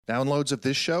Downloads of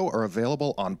this show are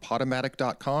available on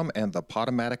Podomatic.com and the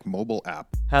Podomatic mobile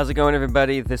app. How's it going,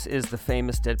 everybody? This is the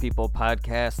Famous Dead People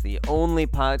podcast, the only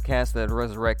podcast that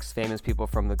resurrects famous people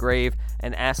from the grave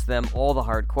and asks them all the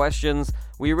hard questions.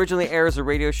 We originally aired as a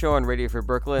radio show on Radio Free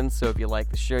Brooklyn, so if you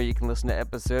like the show, you can listen to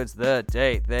episodes the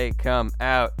day they come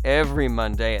out every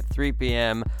Monday at 3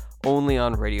 p.m., only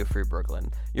on Radio Free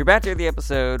Brooklyn. You're about to hear the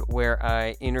episode where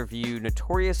I interview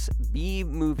notorious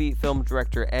B-movie film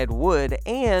director Ed Wood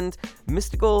and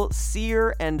mystical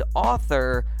seer and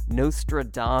author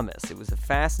Nostradamus. It was a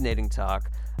fascinating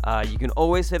talk. You can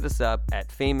always hit us up at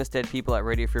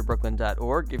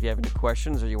famousdeadpeople@radiofreebrooklyn.org if you have any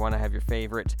questions or you want to have your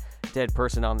favorite dead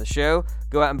person on the show.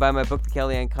 Go out and buy my book, The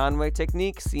Kellyanne Conway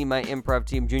Technique. See my improv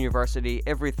team, Junior Varsity,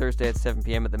 every Thursday at 7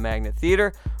 p.m. at the Magnet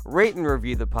Theater. Rate and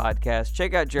review the podcast.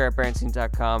 Check out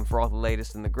JarrettBernstein.com for all the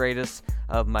latest and the greatest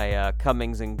of my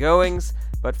comings and goings.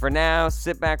 But for now,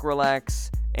 sit back,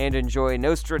 relax, and enjoy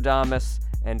Nostradamus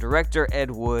and director Ed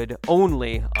Wood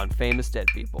only on Famous Dead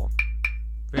People.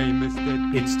 Famous dead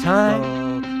people. It's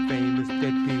time. Famous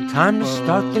dead people. Time to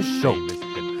start the show.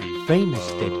 Famous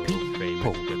dead people.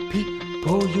 Famous dead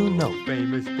people you know.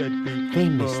 Famous dead people.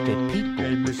 Famous dead people.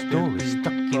 Famous The dead stories people.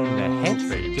 stuck in their heads.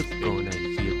 Famous You're gonna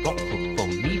hear all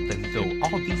from even though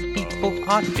all these people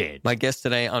are dead. My guests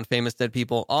today on Famous Dead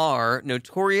People are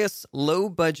notorious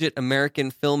low-budget American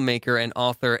filmmaker and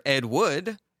author Ed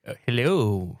Wood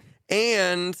Hello.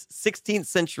 and 16th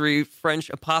century French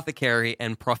apothecary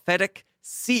and prophetic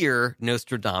seer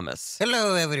Nostradamus.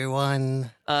 Hello,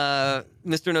 everyone.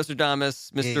 Mr.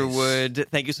 Nostradamus, Mr. Yes. Wood,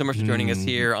 thank you so much for joining us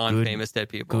here on Good- Famous Dead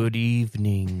People. Good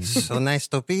evening. So nice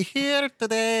to be here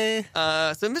today.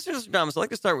 So, Mr. Nostradamus, I'd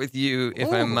like to start with you,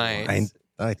 if I Oh, might.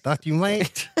 I thought you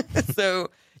might.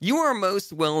 So, you are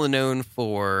most well known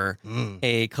for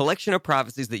a collection of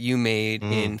prophecies that you made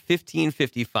in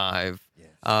 1555,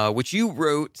 which you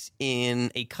wrote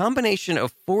in a combination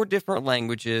of 4 different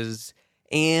languages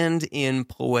and in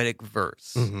poetic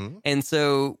verse. And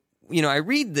so, you know, I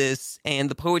read this and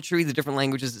the poetry, the different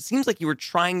languages, it seems like you were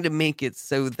trying to make it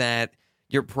so that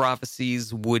your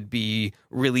prophecies would be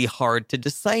really hard to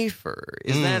decipher.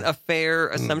 Is that a fair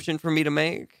assumption for me to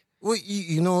make? Well,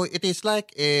 you know, it is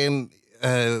like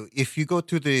if you go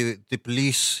to the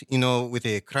police, you know, with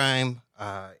a crime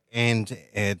and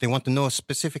they want to know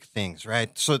specific things,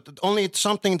 right? So only it's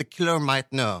something the killer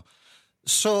might know.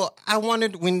 So I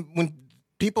wanted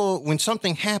when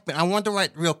something happened, I wanted to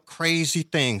write real crazy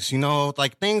things, you know,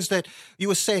 like things that you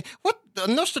would say, "What,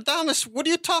 Nostradamus? What are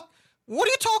you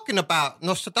talking about,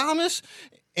 Nostradamus?"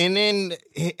 And then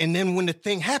when the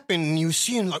thing happened, you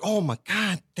see him like, "Oh my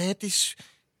God, that is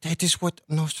what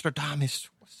Nostradamus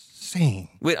was saying."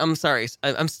 Wait, I'm sorry.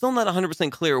 I'm still not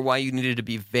 100% clear why you needed to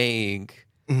be vague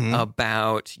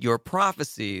about your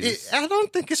prophecies. I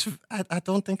don't think it's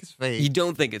vague. You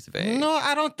don't think it's vague? No,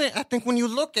 I don't think. I think when you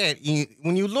look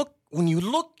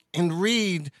and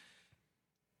read,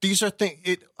 these are things.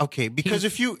 Because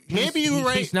if you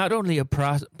write, He's not only a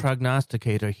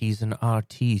prognosticator, he's an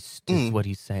artiste, is what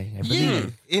he's saying, I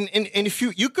believe. and if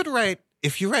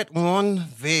you write one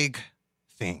vague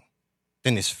thing,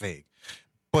 then it's vague.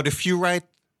 But if you write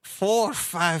 4 or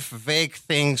 5 vague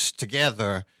things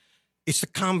together, it's a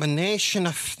combination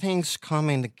of things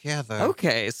coming together.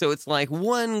 Okay, so it's like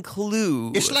one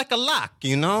clue. It's like a lock,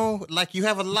 you know? Like you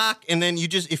have a lock, and then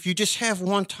if you just have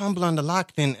one tumbler on the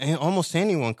lock, then almost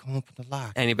anyone can open the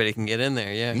lock. Anybody can get in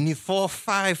there, yeah. You need 4 or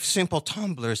 5 simple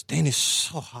tumblers, then it's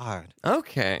so hard.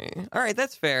 Okay. All right,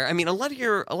 that's fair. I mean, a lot of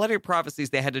your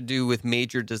prophecies, they had to do with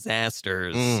major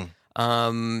disasters.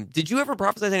 Did you ever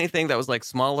prophesy anything that was like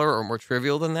smaller or more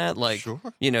trivial than that? Like, Sure.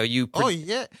 you know, Oh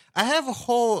yeah, I have a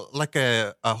whole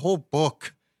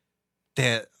book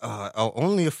that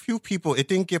only a few people. It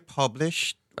didn't get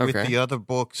published with Okay. the other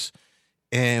books,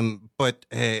 but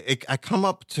I come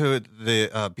up to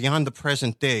the beyond the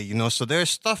present day. You know, so there's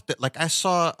stuff that like I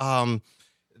saw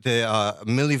the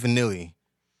Milli Vanilli.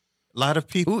 A lot of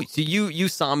people. Ooh, so you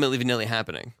saw Milli Vanilli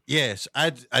happening. Yes,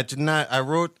 I did not. I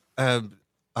wrote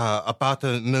about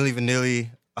the Milli Vanilli.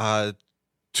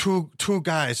 Two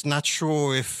guys, not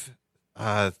sure if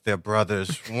they're brothers.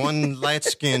 One light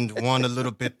skinned, one a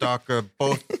little bit darker.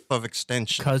 Both of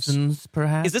extensions. Cousins,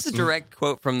 perhaps? Is this a direct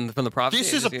quote from the prophecy?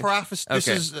 This is a prophecy.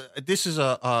 This is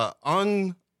a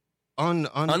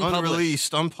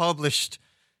unreleased, unpublished.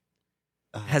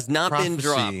 Has not been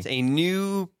prophecy. dropped. A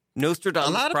new Nostradamus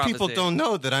A lot of prophecy. people don't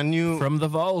know that I knew From the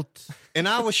vault. and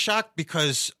I was shocked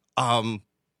because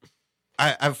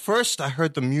at first I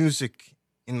heard the music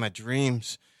in my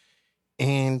dreams,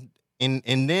 and then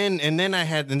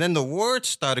the words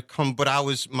started coming, but I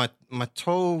was my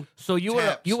toe. So you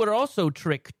tapped. were also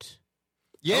tricked.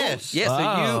 Yes. Yeah,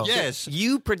 Wow. Yes.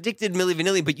 you predicted Milli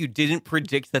Vanilli, but you didn't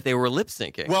predict that they were lip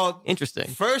syncing. Well, interesting.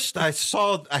 First, I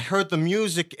heard the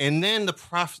music, and then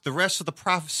the rest of the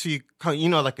prophecy,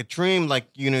 like a dream, like,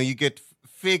 you get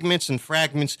figments and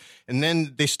fragments, and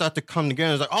then they start to come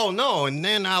together. It's like, oh no! And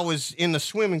then I was in the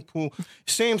swimming pool.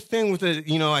 Same thing with the,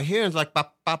 I hear it's like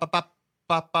bop bop bop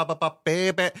bop bop bop bop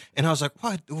baby, and I was like,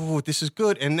 what? Oh, this is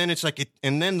good. And then it's like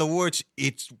and then the words,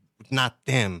 it's not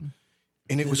them,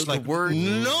 and it was The like, word,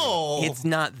 no, it's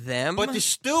not them. but it's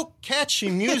still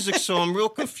catchy music, so I'm real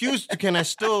confused. Can I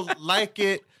still like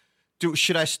it?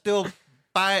 Should I still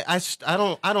buy? I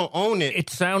don't own it. It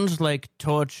sounds like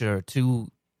torture to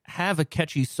have a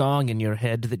catchy song in your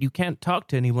head that you can't talk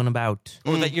to anyone about.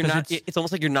 or that you're 'Cause not. It's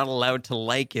almost like you're not allowed to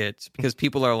like it because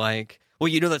people are like, well,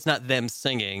 that's not them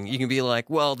singing. You can be like,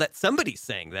 well, that somebody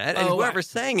sang that, and whoever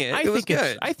sang it, it was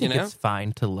good. I think it's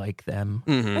fine to like them.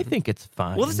 I think it's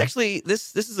fine. Well, this actually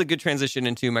this is a good transition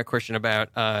into my question about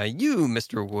you,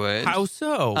 Mr. Wood. How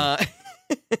so?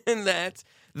 In that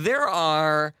there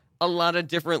are a lot of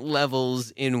different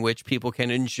levels in which people can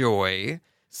enjoy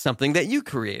something that you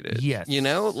created. Yes.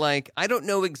 Like I don't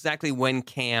know exactly when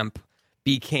camp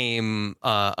became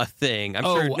a thing. I'm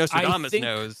sure I Nostradamus think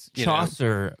knows.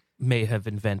 Chaucer may have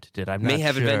invented it. I'm May not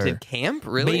have sure. invented camp,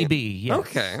 really? Maybe, yes.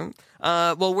 Okay.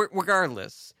 Well,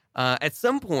 regardless, at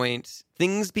some point,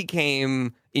 things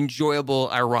became enjoyable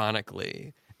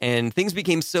ironically. And things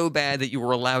became so bad that you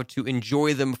were allowed to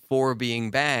enjoy them for being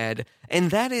bad.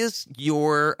 And that is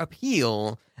your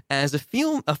appeal as a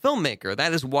filmmaker.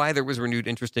 That is why there was renewed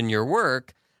interest in your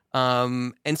work.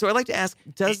 And so I'd like to ask,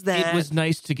 does that... It was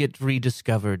nice to get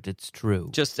rediscovered, it's true.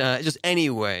 Just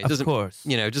anyway. Of course.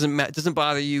 Doesn't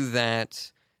bother you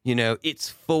that, it's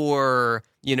for,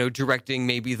 directing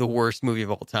maybe the worst movie of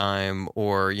all time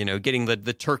or, getting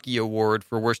the Turkey Award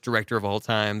for worst director of all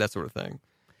time, that sort of thing.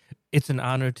 It's an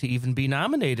honor to even be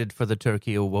nominated for the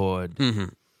Turkey Award. Mm-hmm.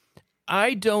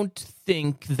 I don't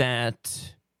think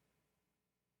that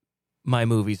my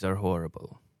movies are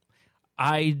horrible.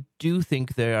 I do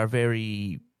think they are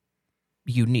very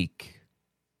unique.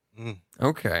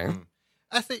 Okay.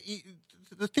 I think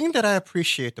the thing that I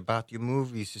appreciate about your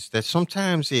movies is that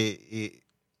sometimes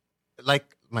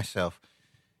like myself,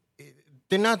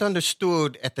 they're not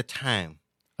understood at the time.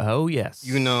 Oh, yes.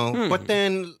 But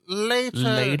then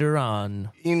Later on.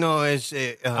 As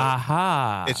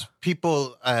Aha. it's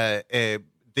people, they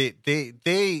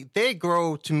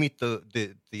grow to meet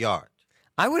the art.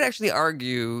 I would actually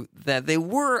argue that they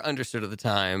were understood at the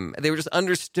time. They were just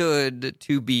understood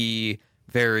to be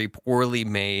very poorly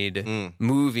made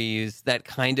movies that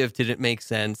kind of didn't make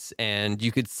sense, and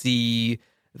you could see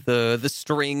the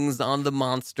strings on the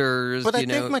monsters. But I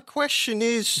think my question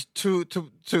is to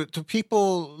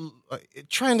people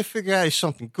trying to figure out if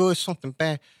something good, something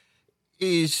bad,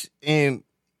 is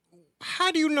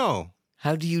how do you know?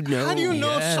 How do you know? How do you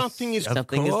know Yes, something is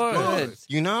something is good?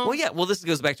 Good? Well, this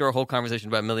goes back to our whole conversation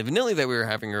about Milli Vanilli that we were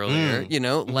having earlier.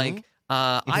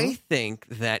 I think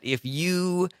that if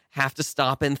you have to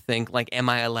stop and think, like, am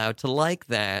I allowed to like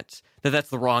that? That's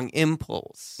the wrong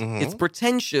impulse. It's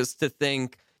pretentious to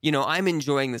think, I'm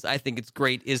enjoying this. I think it's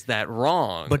great. Is that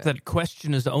wrong? But that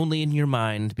question is only in your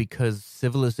mind because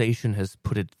civilization has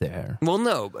put it there. Well,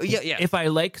 no. Yeah. If I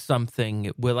like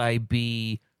something, will I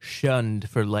be shunned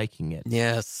for liking it?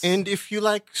 Yes. And if you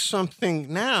like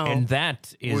something now, And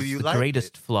that Will is you the like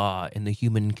greatest flaw in the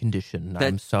human condition.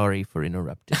 I'm sorry for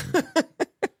interrupting.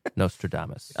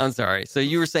 Nostradamus. I'm sorry. So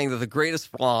you were saying that the greatest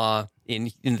flaw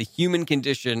in the human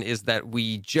condition is that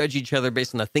we judge each other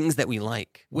based on the things that we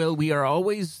like. Well, we are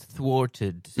always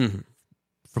thwarted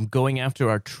from going after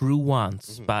our true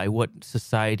wants by what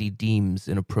society deems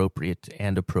inappropriate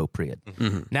and appropriate.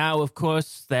 Now, of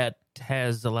course, that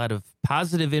has a lot of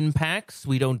positive impacts.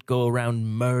 We don't go around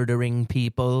murdering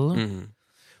people.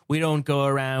 We don't go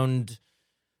around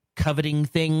coveting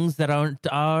things that aren't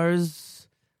ours.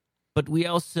 But we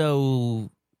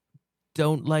also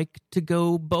don't like to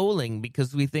go bowling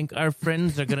because we think our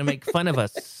friends are going to make fun of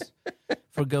us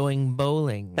for going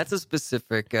bowling. That's a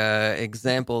specific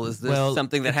example. Is this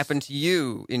something that happened to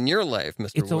you in your life,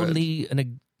 Mr. It's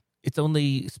Wood? It's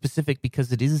only specific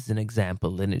because it is an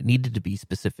example and it needed to be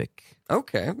specific.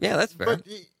 Okay. Yeah, that's fair. but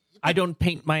I don't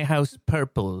paint my house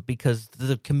purple because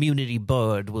the community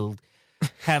board will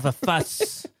have a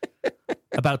fuss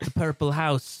about the purple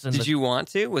house. And Did you want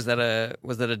to? Was that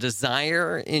a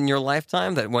desire in your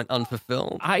lifetime that went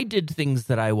unfulfilled? I did things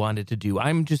that I wanted to do.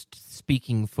 I'm just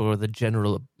speaking for the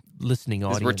general listening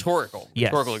It's audience.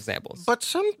 rhetorical examples. But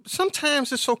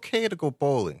sometimes it's okay to go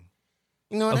bowling.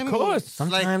 You know what I mean? Of course.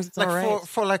 Sometimes it's like all right.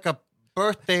 for like a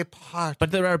birthday party.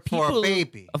 But there are people for a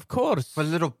baby. of course, For a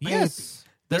little baby. Yes,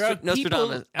 there are people.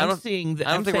 Nostradamus. I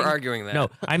don't think we're arguing that. No,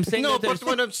 I'm saying No, that there's but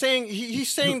what I'm saying,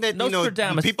 he's saying that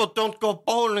Nostradamus. people don't go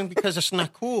bowling because it's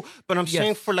not cool. But I'm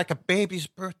saying for like a baby's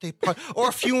birthday party, or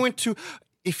if you went to,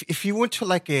 if you went to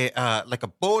like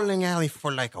a bowling alley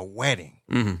for like a wedding,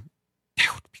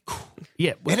 that would be cool.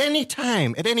 yeah. At any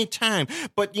time.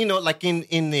 But like in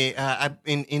the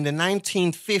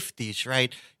 1950s,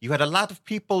 right? You had a lot of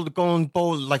people going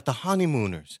bowling, like the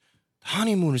honeymooners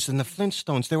and the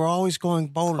Flintstones. They were always going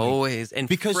bowling. Always. And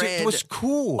because Fred it was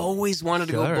cool. always wanted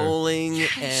to go Sure. bowling.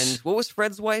 Yes. And what was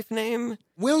Fred's wife name?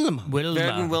 Wilma. Fred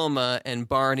and Wilma and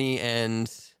Barney and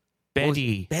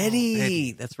Betty,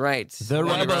 Betty. That's right. The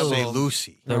Wanted to say Rebels.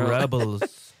 Lucy. the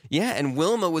rebels. Yeah, and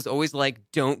Wilma was always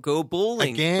like, "Don't go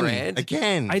bowling, Fred."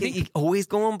 Again. I think You always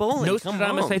go on bowling. Come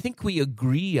Nostradamus, on. I think we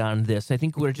agree on this. I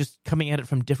think we're just coming at it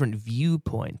from different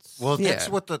viewpoints. Well, that's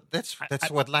Yeah. what that's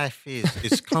what life is.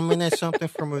 It's coming at something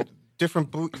from a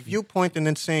different viewpoint and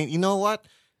then saying, you know what?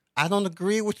 I don't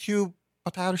agree with you,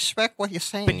 but I respect what you're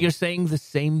saying. But you're saying the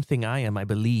same thing I am, I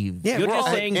believe. Yeah, you're we're just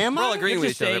all, saying am we're all I? agreeing You're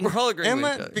with just each other. saying- We're all agreeing Am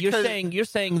with I? each other. Because- you're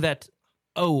saying that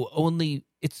only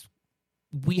it's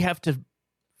we have to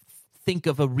think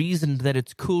of a reason that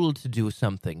it's cool to do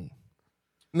something.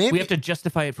 Maybe We have to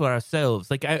justify it for ourselves.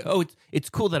 Like, it's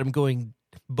cool that I'm going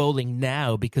bowling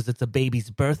now because it's a baby's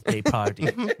birthday party.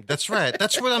 that's right.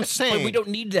 That's what I'm saying. But we don't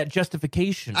need that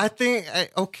justification. I think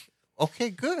okay,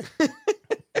 good. yeah,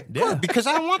 Good, because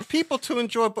I want people to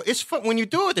enjoy. But it's fun when you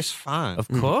do it. It's fun. of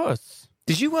course.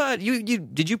 Did you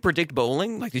did you predict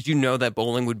bowling? Like, did you know that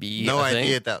bowling would be No a thing?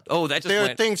 idea that. Oh, that just there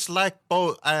went. are things like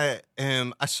both. I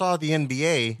saw the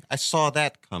NBA. I saw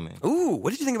that coming. Ooh, what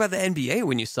did you think about the NBA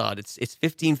when you saw it? It's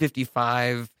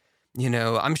 1555. You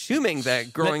know, I'm assuming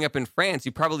that growing up in France,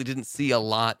 you probably didn't see a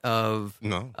lot of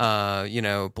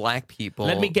No. black people.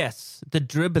 Let me guess. The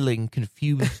dribbling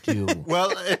confused you. Well,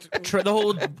 The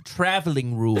whole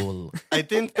traveling rule. I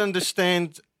didn't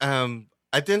understand.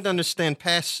 I didn't understand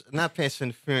not pass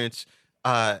interference,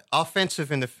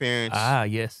 offensive interference, Ah,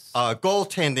 yes.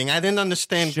 goaltending. I didn't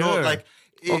understand. Sure.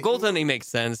 Well, goaltending makes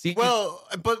sense. Well,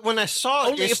 but when I saw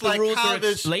it, Only it's if the like rules how are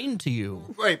does explained to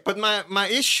you. right. But my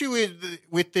issue is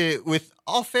with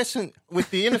offense and with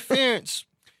the interference,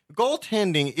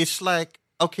 goaltending. It's like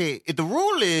okay, the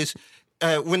rule is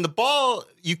when the ball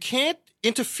you can't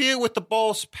interfere with the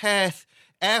ball's path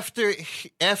after it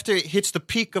hits the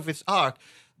peak of its arc.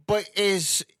 But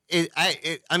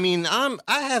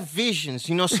I have visions,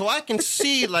 so I can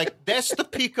see like that's the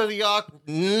peak of the arc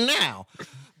now.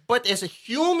 But as a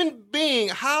human being,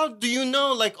 how do you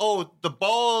know? Like, oh, the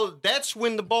ball. That's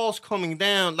when the ball's coming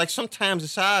down. Like sometimes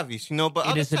it's obvious, but It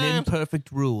other is an times,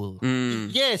 imperfect rule.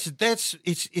 yes,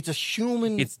 it's a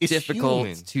human. It's difficult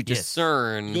human. to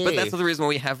discern, but that's Yeah. the reason why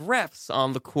we have refs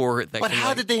on the court. That But can,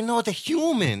 how did they know the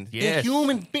human? The Yes.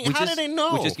 human being. we How just, do they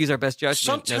know? We just use our best judgment.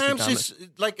 Sometimes Nostradamus.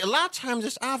 it's like a lot of times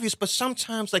it's obvious, but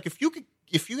sometimes like if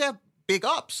you have big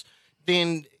ups,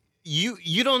 then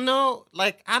you don't know.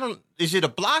 Like I don't. Is it a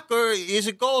block or is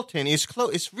it goaltending? It's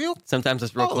close. It's real. Sometimes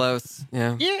it's real Oh. close.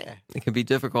 Yeah. Yeah. It can be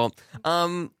difficult.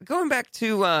 Going back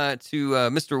to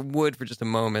Mr. Wood for just a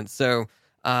moment. So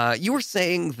you were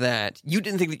saying that you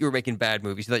didn't think that you were making bad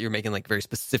movies. You thought you were making like very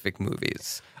specific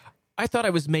movies. I thought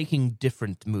I was making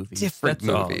different movies. Different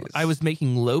That's all. movies. I was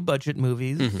making low budget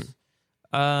movies.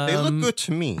 They look good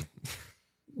to me.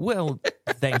 Well,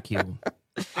 thank you.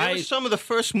 They were some of the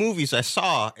first movies I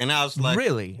saw, and I was like,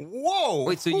 Really? Whoa!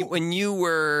 Wait, so when you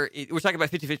we're talking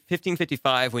about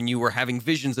 1555 when you were having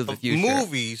visions of the future.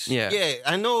 movies. Yeah.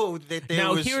 I know that there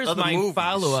Now, was here's other my movies.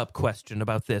 follow-up question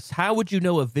about this. How would you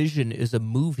know a vision is a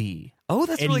movie Oh,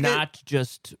 that's and really good. not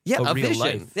just Yeah, a real vision.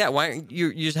 life? Yeah, why aren't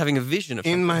you're just having a vision of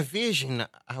In something. my vision,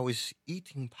 I was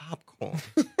eating popcorn,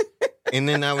 and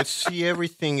then I would see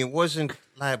everything. It wasn't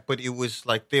like, but it was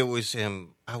like there was.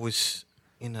 I was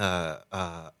in a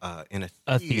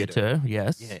A theater,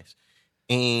 yes. Yes,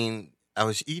 and I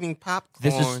was eating popcorn.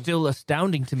 This is still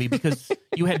astounding to me because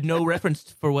you had no reference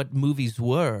for what movies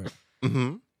were.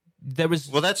 Mm-hmm. There was.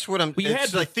 Well, that's what I'm. Well, you it's had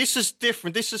the- like this is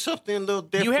different. This is something a little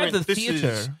different. you had the This theater.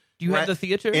 is- Do you have right. the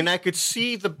theater? And I could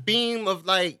see the beam of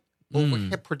light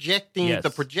overhead projecting Yes. the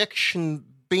projection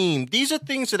beam. These are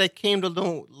things that I came to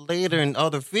know later in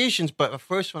other visions, but at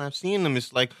first when I've seen them,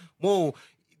 it's like, whoa,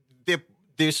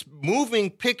 there's moving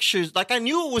pictures. Like I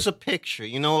knew it was a picture,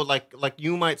 like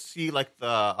you might see like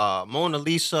the Mona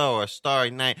Lisa or a Starry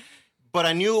Night, but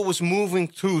I knew it was moving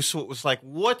too. So it was like,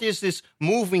 what is this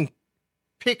moving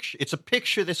picture? It's a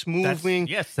picture that's moving.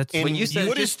 yes, that's And When you said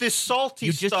what you is this salty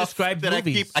you just stuff described that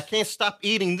movies. I can't stop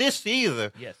eating this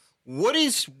either. Yes.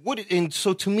 And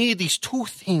so to me, these two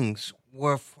things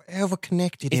were forever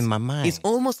connected in my mind. It's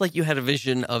almost like you had a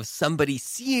vision of somebody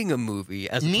seeing a movie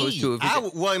as opposed to a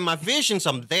vision. Well, in my visions,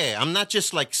 I'm there. I'm not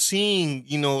just like seeing,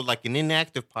 like an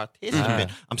inactive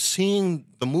participant. I'm seeing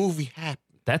the movie happen.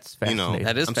 That's fascinating.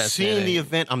 That is I'm fascinating. seeing the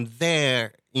event. I'm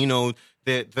there.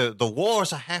 The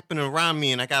wars are happening around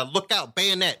me, and I gotta look out.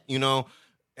 Bayonet.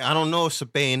 I don't know it's a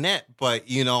bayonet, but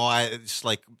it's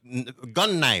like a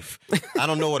gun knife. I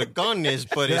don't know what a gun is,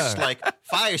 but it's like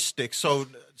fire stick. So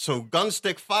gun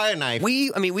stick, fire knife. We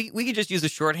could just use a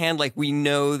shorthand. Like, we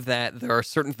know that there are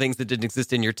certain things that didn't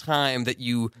exist in your time that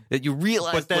you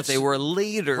realized what they were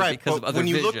later because of other when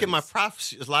you visions. look at my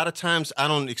prophecies, a lot of times I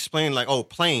don't explain like,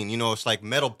 plane. It's like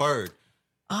metal bird.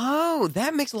 Oh,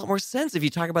 that makes a lot more sense if you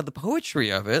talk about the poetry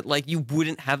of it. Like, you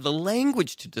wouldn't have the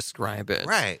language to describe it.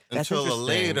 Right. That's Until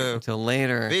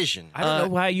later. Vision. I don't know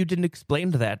why you didn't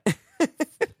explain that.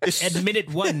 At minute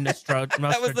one,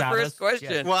 Nostradamus. That was the first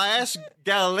question. Well, I asked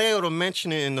Galileo to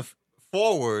mention it in the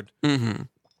forward,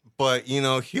 but he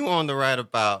wanted to write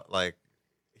about like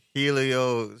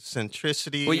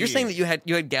heliocentricity. Well, you're saying that you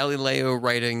had Galileo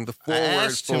writing the forward. I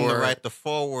asked him to write the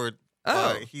forward.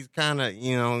 But he's kind of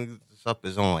up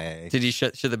his own ass. Did he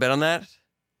shit the bed on that?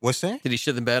 What's that? Did he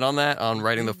shit the bed on that, on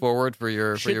writing the forward for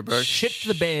your book? Shit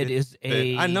the bed is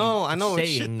a I know it's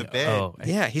saying. shit the bed. Oh,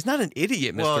 Yeah, he's not an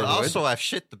idiot, Mr. Well, Wood. also I've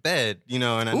shit the bed, and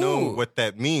I know Ooh. what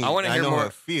that means. I wanna hear know more. how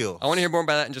it feels. I want to hear more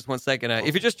about that in just one second.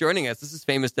 If you're just joining us, this is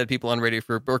Famous Dead People on Radio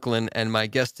Free Brooklyn, and my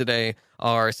guests today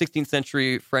are 16th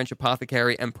century French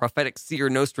apothecary and prophetic seer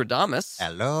Nostradamus,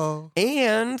 Hello.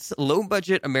 and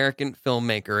low-budget American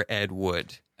filmmaker Ed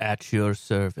Wood. at your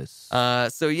service.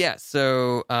 So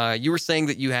you were saying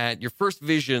that you had your first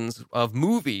visions of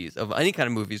movies, of any kind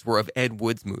of movies, were of Ed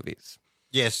Wood's movies.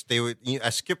 Yes, they would. I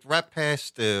skipped right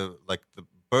past the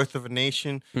Birth of a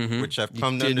Nation, which I've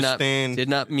come to understand. Did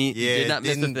not miss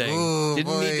the thing.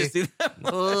 Didn't need to see that.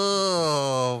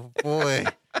 Oh boy.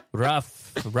 rough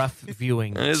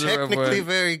viewing. That is a rough Technically one.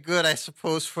 very good, I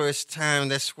suppose, first time.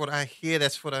 That's what I hear.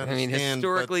 That's what I I mean, understand.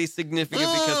 historically significant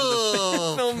because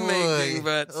of the filmmaking,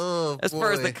 but as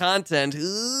far as the content,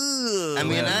 I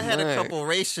mean, I had a couple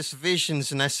racist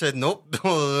visions, and I said, nope,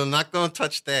 I'm not going to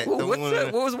touch that. Well, Don't wanna-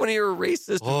 what was one of your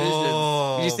racist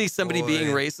visions? Did you see somebody being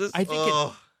racist? I think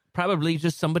it's probably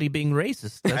just somebody being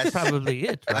racist. That's probably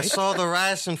it, I right? saw the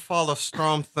rise and fall of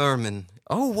Strom Thurmond,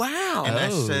 Oh, wow. and I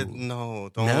Oh. said, no,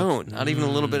 don't. No, not even a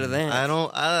little bit of that. I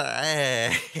don't.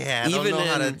 I don't Even know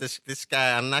how to in- this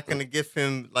guy. I'm not going to give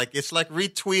him it's like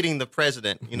retweeting the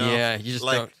president. Yeah, you just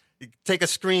don't. you take a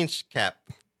screen cap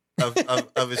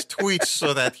of his tweets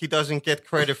so that he doesn't get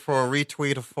credit for a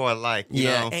retweet or for a like. You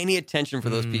Yeah, know? any attention for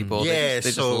those people. Yeah, they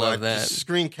just so love I that. just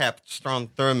screen capped Strom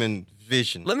Thurmond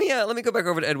vision. Let me go back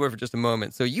over to Edward for just a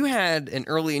moment. So you had an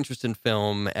early interest in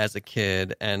film as a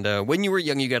kid, and when you were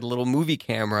young, you got a little movie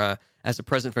camera as a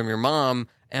present from your mom.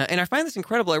 And I find this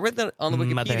incredible. I read that on the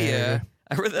Wikipedia. Mother.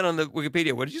 I read that on the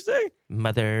Wikipedia. What did you say?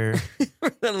 Mother. I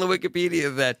read that on the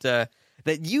Wikipedia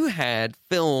that you had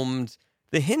filmed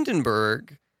the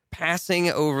Hindenburg passing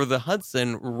over the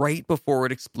Hudson right before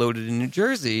it exploded in New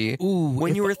Jersey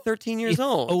when if- you were 13 years If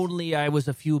old. only I was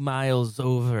a few miles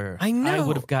over. I know. I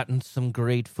would have gotten some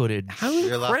great footage. How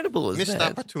You're like, incredible is missed that?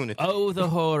 opportunity. Oh, the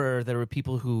horror. There were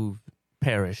people who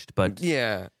perished, but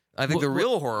Yeah. I think the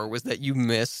real horror was that you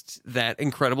missed that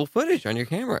incredible footage on your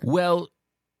camera. well,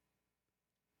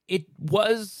 it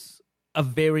was a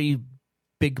very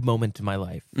big moment in my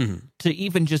life Mhm. to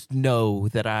even just know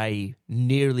that I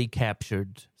nearly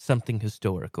captured something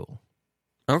historical.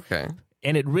 Okay.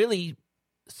 And it really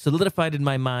solidified in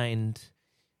my mind,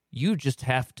 you just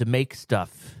have to make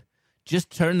stuff.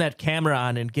 Just turn that camera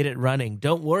on and get it running.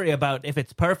 Don't worry about if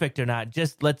it's perfect or not.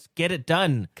 Just let's get it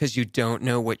done. Because you don't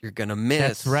know what you're going to miss.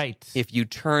 That's right. If you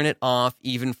turn it off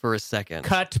even for a second.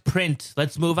 Cut, print.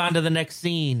 Let's move on to the next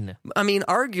scene. I mean,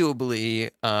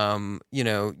 arguably,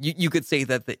 you could say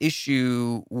that the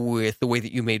issue with the way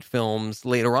that you made films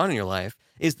later on in your life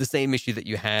is the same issue that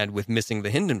you had with missing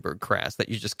the Hindenburg crash, that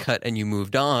you just cut and you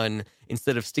moved on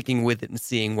instead of sticking with it and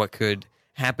seeing what could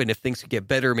happen if things could get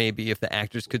better, maybe if the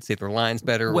actors could say their lines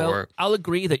better. Well, or I'll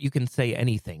agree that you can say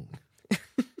anything.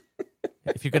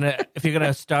 If you're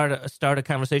gonna start a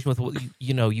conversation with,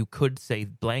 well, you could say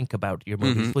blank about your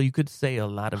movies. Well, you could say a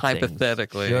lot of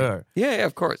hypothetically, things. Sure. yeah,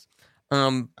 of course.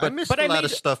 I But missed but a I lot made-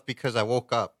 of stuff because I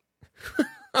woke up.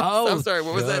 Oh, I'm sorry.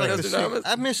 What was that? sure. Nostradamus?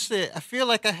 I missed it. I feel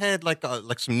like I had like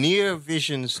some near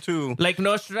visions too. Like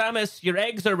Nostradamus, your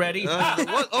eggs are ready.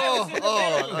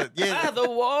 What? Yeah. The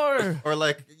war. Or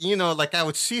like I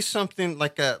would see something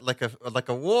like a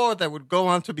war that would go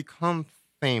on to become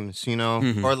famous, you know,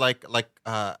 or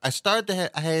I started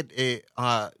to I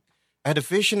had a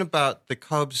vision about the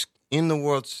Cubs in the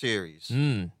World Series,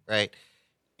 right,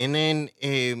 and then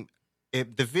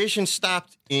the vision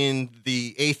stopped in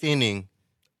the 8th inning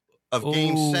of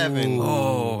Game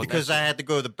 7 because I had to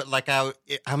go to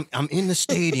I'm in the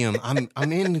stadium. I'm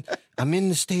in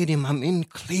the stadium. I'm in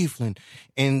Cleveland,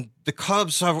 and the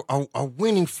Cubs are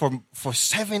winning for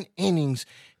 7 innings,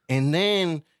 and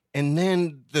then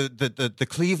the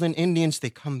Cleveland Indians they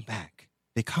come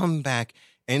back.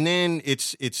 And then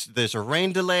there's a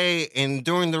rain delay, and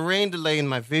during the rain delay in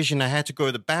my vision, I had to go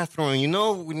to the bathroom. And you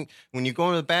know, when you go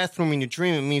to the bathroom in your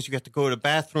dream, it means you have to go to the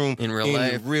bathroom in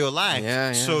real life.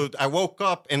 Yeah. So I woke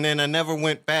up, and then I never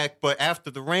went back. But after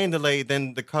the rain delay,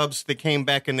 then the Cubs they came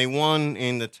back and they won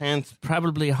in the 10th.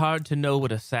 Probably hard to know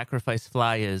what a sacrifice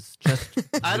fly is. Just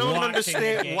I don't watching the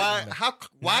understand game.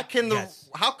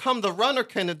 how come the runner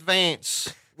can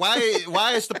advance? Why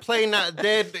is the play not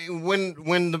dead when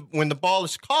the ball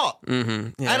is caught?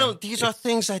 Mm-hmm. Yeah. I don't. These are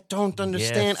things I don't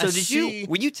understand. So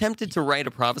were you tempted to write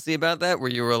a prophecy about that, where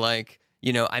you were like,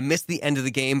 you know, I missed the end of the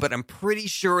game, but I'm pretty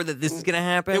sure that this is going to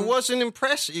happen? It wasn't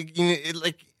impressive.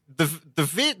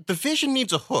 The vision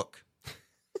needs a hook.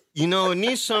 You know, it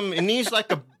needs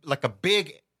like a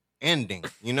big ending.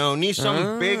 You know, it needs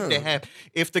something big to have.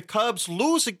 If the Cubs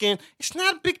lose again, it's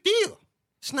not a big deal.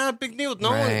 It's not a big deal.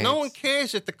 No one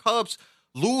cares if the Cubs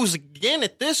lose again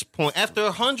at this point. After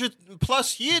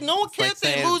 100+ years, no one cares if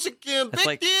they lose again.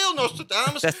 Big deal,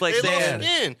 Nostradamus. That's like they lost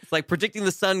again. It's like predicting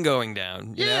the sun going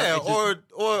down. Yeah, or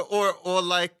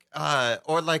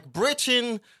like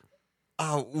Britain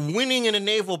winning in a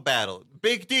naval battle.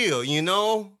 Big deal, you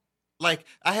know? Like,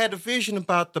 I had a vision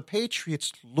about the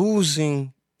Patriots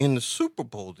losing in the Super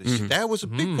Bowl this year. That was a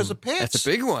big, because the Pats. That's a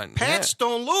big one. Pats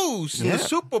don't lose in the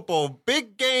Super Bowl.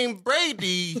 Big game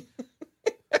Brady.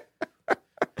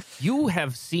 You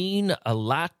have seen a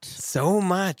lot. So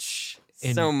much.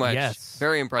 Yes.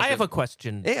 Very impressive. I have a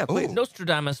question. Yeah, please.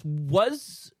 Nostradamus,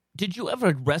 did you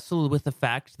ever wrestle with the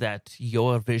fact that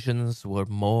your visions were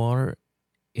more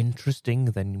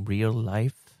interesting than real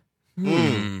life?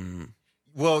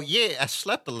 Well, yeah, I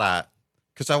slept a lot.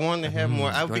 Because I wanted to have more.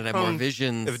 I would become more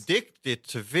visions. Addicted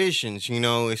to visions. You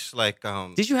know, it's like.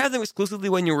 Did you have them exclusively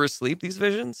when you were asleep? These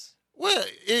visions? Well,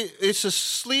 it's a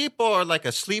sleep or like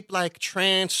a sleep-like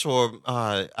trance, or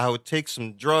I would take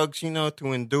some drugs, you know,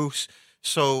 to induce.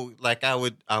 So, like, I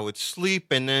would sleep,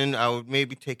 and then I would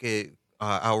maybe take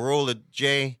I'll roll a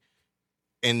J,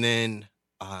 and then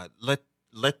let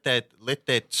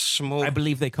that smoke. I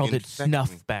believe they called it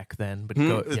snuff back then, but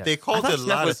They called it a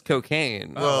lot was of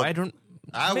cocaine. Well, I don't.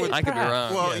 I could be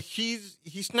wrong. Well,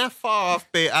 he's not far off,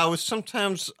 but I would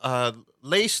sometimes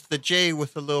lace the J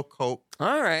with a little coke.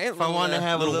 All right. If I want to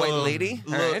have a little white lady.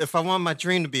 If I want my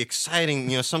dream to be exciting,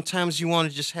 you know, sometimes you want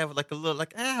to just have like a little,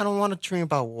 I don't want to dream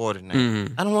about war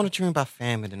tonight. I don't want to dream about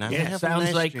famine tonight. Yeah,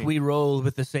 sounds like we roll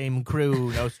with the same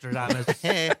crew, Nostradamus.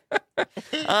 Let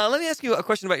me ask you a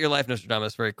question about your life,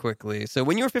 Nostradamus, very quickly. So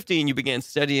when you were 15, you began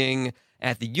studying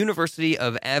at the University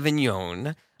of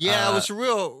Avignon. Yeah, I was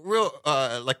real,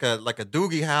 like a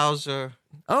Doogie Howser.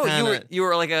 Oh, you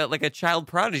were like a child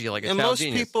prodigy, like a and child most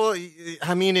genius. people,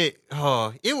 I mean, it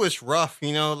was rough,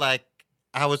 you know. Like,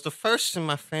 I was the first in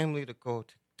my family to go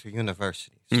to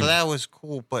university, so that was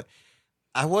cool. But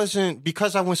I wasn't,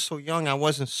 because I was so young, I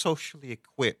wasn't socially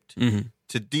equipped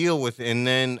to deal with it. And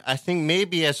then I think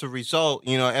maybe as a result,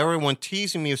 you know, everyone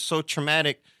teasing me was so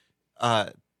traumatic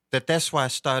that's why I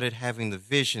started having the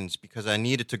visions, because I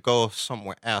needed to go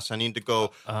somewhere else. I needed to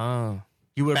go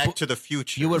back to the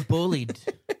future. You were bullied.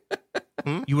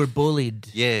 You were bullied.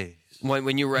 Yeah.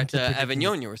 When you were at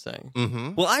Avignon, you were saying.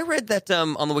 Mm-hmm. Well, I read that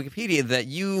on the Wikipedia that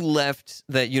you left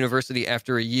that university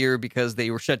after a year because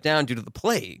they were shut down due to the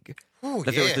plague. Ooh,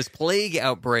 there was this plague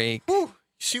outbreak. Ooh.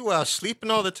 See where I was sleeping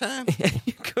all the time?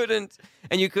 you couldn't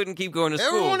keep going to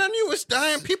school. Everyone I knew was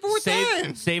dying. People were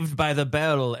dying. Saved by the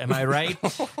bell, am I right?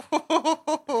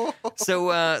 So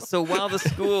while the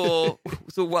school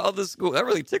that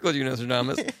really tickled you,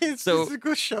 Nostradamus. It's a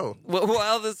good show.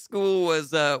 While the school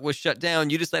was shut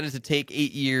down, you decided to take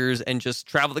 8 years and just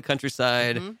travel the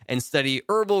countryside and study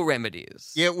herbal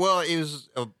remedies. Yeah, well, it was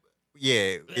an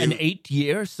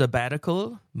 8-year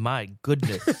sabbatical. My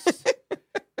goodness.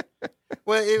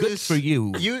 Well, it Good was for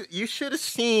you. You should have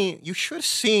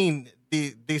seen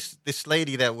this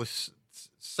lady that was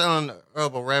selling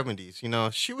herbal remedies. You know,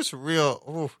 she was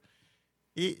real.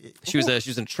 She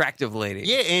was an attractive lady.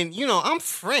 Yeah, and you know, I'm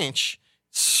French,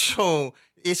 so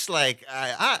it's like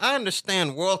I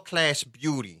understand world class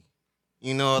beauty.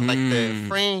 You know, like the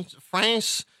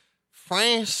France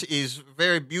is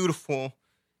very beautiful,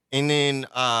 And then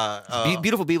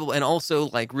Beautiful people, and also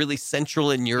like really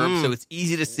central in Europe, so it's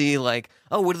easy to see like,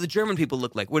 oh, what do the German people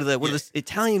look like? What do the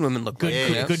Italian women look like?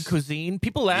 you know? Good cuisine.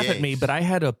 People laugh at me, Yes. but I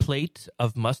had a plate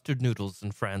of mustard noodles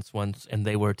in France once, and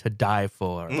they were to die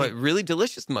for. But really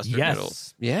delicious mustard Yes.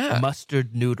 noodles. Yeah.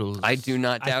 Mustard noodles. I do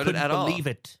not doubt it couldn't at all. believe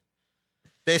it.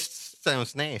 this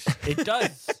sounds nice. It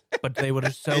does, but they were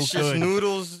so It's just good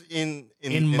noodles in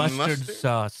mustard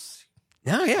sauce.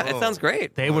 No, yeah, it sounds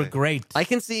great. They were great. I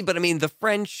can see, but I mean, the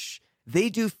French, they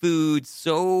do food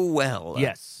so well.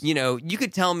 Yes. You know, you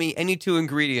could tell me any two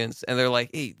ingredients, and they're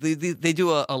like, hey, they do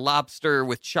a lobster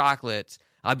with chocolate.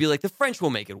 I'd be like, the French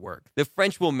will make it work. The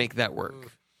French will make that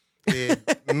work.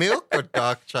 Milk or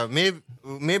dark chocolate?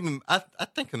 Maybe I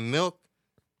think a milk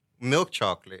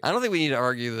chocolate. I don't think we need to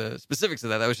argue the specifics of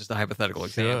that. That was just a hypothetical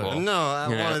example. No,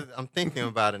 Yeah. I'm thinking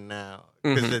about it now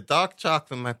because the dark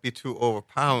chocolate might be too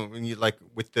overpowering. When you like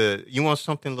you want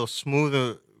something a little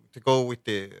smoother to go with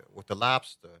the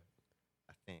lobster.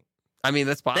 I think I mean,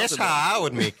 that's possible. that's how I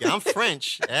would make it. I'm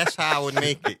French. That's how I would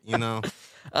make it. You know.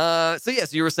 So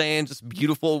yes, you were saying just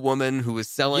beautiful woman who was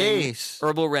selling Yes.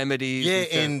 herbal remedies. Yeah,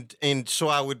 so- and so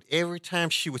I would every time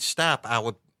she would stop, I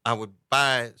would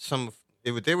buy some of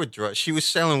they were drugs. She was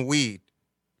selling weed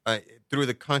through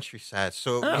the countryside.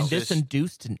 So it And was this just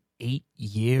induced an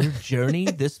 8-year journey.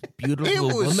 This beautiful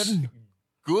it was woman.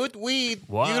 good weed,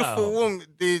 Wow. beautiful woman.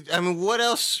 I mean, what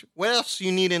else? What else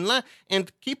you need in life?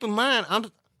 And keep in mind,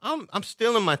 I'm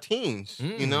still in my teens,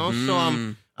 you know. So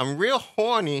I'm real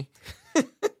horny,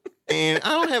 and I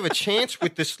don't have a chance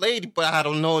with this lady, but I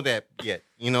don't know that yet,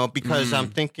 you know, because I'm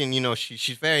thinking, you know,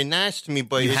 she's very nice to me,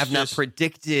 but you it's have not just,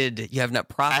 predicted. You have not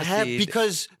I prophesied.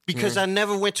 have because I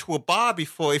never went to a bar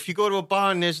before. If you go to a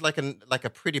bar and there's like a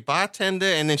pretty bartender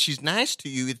and then she's nice to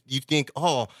you, you think,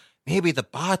 oh, maybe the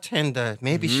bartender,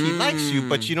 maybe she likes you,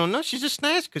 but you don't know. She's just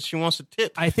nice because she wants a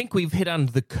tip. I think we've hit on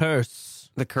the curse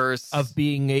the curse of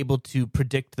being able to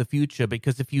predict the future,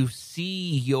 because if you see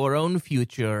your own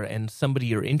future and somebody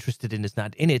you're interested in is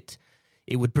not in it,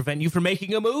 it would prevent you from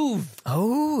making a move.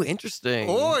 Oh, interesting.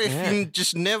 Or if Yeah. you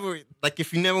just never, like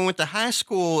if you never went to high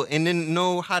school and didn't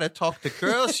know how to talk to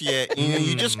girls yet, you know,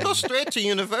 you just go straight to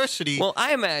university. Well,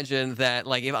 I imagine that,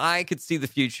 like, if I could see the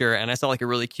future and I saw like a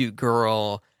really cute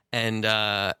girl, and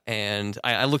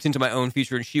I looked into my own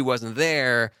future and she wasn't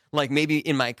there, like maybe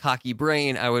in my cocky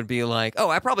brain I would be like, oh,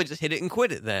 I probably just hit it and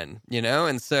quit it then, you know?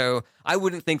 And so I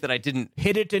wouldn't think that I didn't.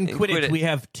 Hit it and quit it. We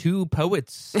have 2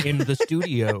 poets in the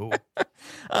studio. we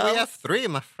have 3,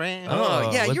 my friend.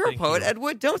 Oh, yeah, well, you're a thank poet, you.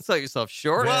 Edward. Don't sell yourself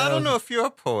short. Well, I don't know if you're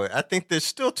a poet. I think there's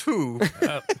still 2.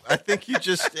 I think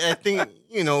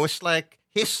you know, it's like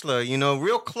Hitler, you know,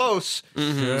 real close.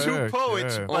 2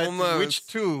 poets, sure. but Almost. which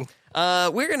 2?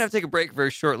 We're going to have to take a break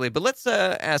very shortly, but let's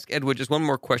ask Edward just one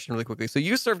more question really quickly. So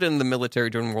you served in the military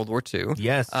during World War II.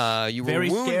 Yes. You were Very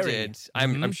wounded. scary.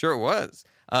 I'm sure it was.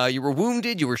 You were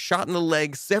wounded. You were shot in the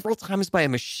leg several times by a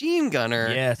machine gunner.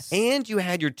 Yes. And you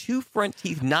had your 2 front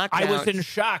teeth knocked I out. was in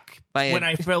shock by a- when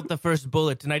I felt the first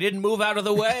bullet, and I didn't move out of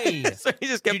the way. So he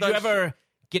just kept Did you on ever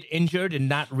get injured and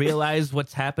not realize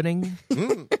what's happening?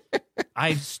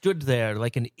 I stood there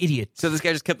like an idiot. So this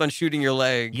guy just kept on shooting your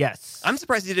leg. Yes. I'm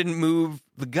surprised he didn't move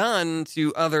the gun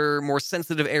to other more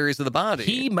sensitive areas of the body.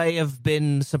 He may have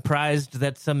been surprised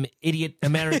that some idiot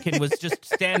American was just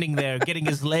standing there getting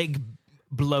his leg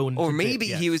blown. Or to maybe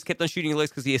bits. he was kept on shooting your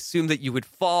legs because he assumed that you would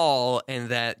fall and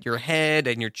that your head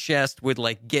and your chest would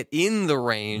like get in the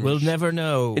range. We'll never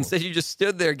know. Instead, you just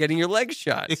stood there getting your leg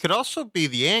shot. It could also be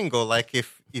the angle, like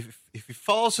if he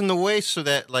falls in the way so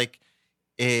that like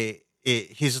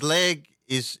his leg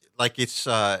is like it's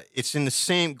in the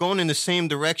same going in the same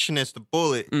direction as the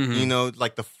bullet. You know,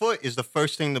 like the foot is the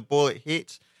first thing the bullet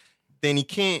hits. Then he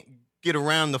can't get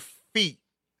around the feet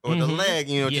or the leg.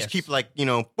 You know, Yes. just keep like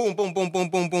boom, boom, boom, boom,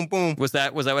 boom, boom, boom. Was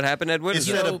that what happened, Edward? Is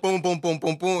Instead that- of boom, boom, boom,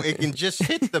 boom, boom, it can just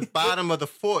hit the bottom of the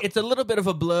foot. It's a little bit of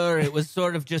a blur. It was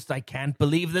sort of just, I can't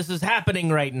believe this is happening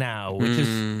right now, which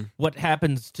is what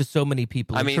happens to so many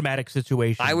people in mean, traumatic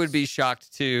situations. I would be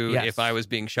shocked too Yes. if I was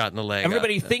being shot in the leg.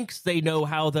 Everybody thinks they know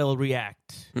how they'll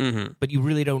react, but you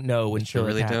really don't know until You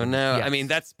really it don't happens. know. Yes. I mean,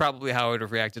 that's probably how I would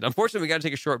have reacted. Unfortunately, we got to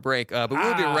take a short break, but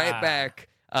we'll be right back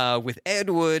with Ed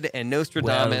Wood and Well,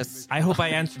 Nostradamus. I hope I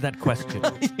answered that question.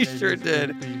 You sure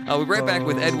did. We'll be right back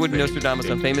with Ed Wood and Nostradamus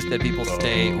on Famous Dead People.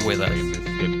 Stay with us.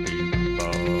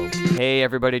 Hey,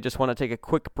 everybody, just want to take a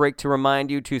quick break to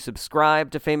remind you to subscribe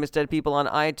to Famous Dead People on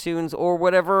iTunes or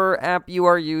whatever app you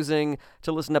are using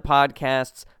to listen to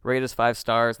podcasts. Rate us 5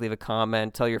 stars, leave a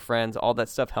comment, tell your friends. All that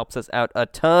stuff helps us out a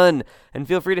ton. And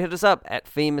feel free to hit us up at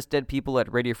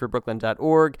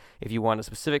famousdeadpeople@radiofreebrooklyn.org if you want a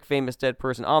specific Famous Dead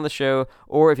person on the show,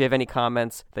 or if you have any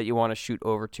comments that you want to shoot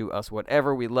over to us.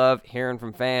 Whatever, we love hearing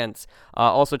from fans.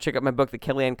 Also, check out my book, The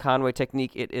Kellyanne Conway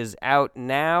Technique. It is out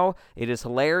now. It is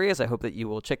hilarious. I hope that you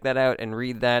will check that out and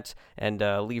read that and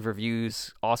leave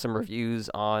reviews, awesome reviews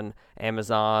on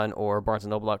Amazon or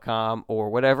BarnesandNoble.com or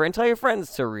whatever, and tell your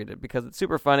friends to read it because it's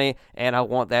super funny and I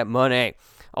want that money.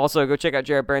 Also, go check out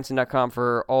JarrettBarenson.com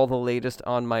for all the latest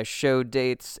on my show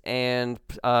dates and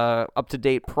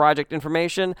up-to-date project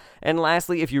information. And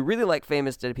lastly, if you really like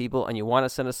Famous Dead People and you want to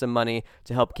send us some money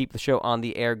to help keep the show on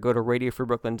the air, go to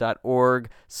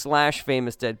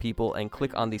radiofreebrooklyn.org/famousdeadpeople and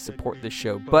click on the Support This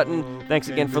Show button. Thanks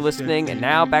again for listening, and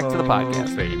now back to the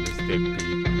podcast. Famous dead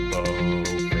people.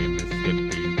 Famous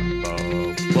dead people.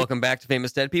 Welcome back to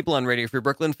Famous Dead People on Radio Free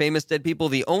Brooklyn. Famous Dead People,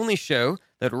 the only show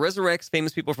that resurrects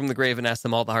famous people from the grave and asks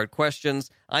them all the hard questions.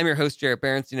 I'm your host, Jarrett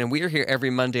Berenstein, and we are here every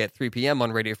Monday at 3 p.m.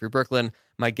 on Radio Free Brooklyn.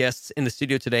 My guests in the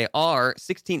studio today are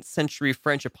 16th century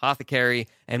French apothecary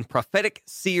and prophetic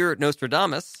seer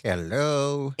Nostradamus.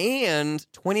 Hello. And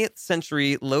 20th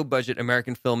century low-budget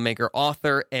American filmmaker,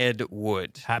 author Ed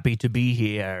Wood. Happy to be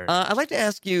here. I'd like to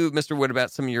ask you, Mr. Wood,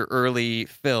 about some of your early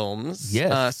films.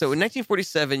 Yes. So in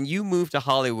 1947, you moved to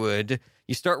Hollywood.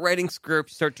 You start writing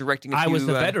scripts, you start directing a few... I was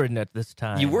a veteran at this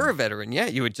time. You were a veteran, yeah.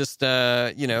 You had just,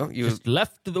 you just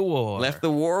left the war. left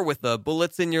the war with the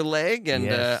bullets in your leg. And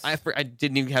Yes. I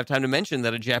didn't even have time to mention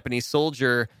that a Japanese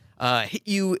soldier hit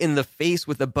you in the face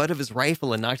with the butt of his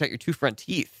rifle and knocked out your 2 front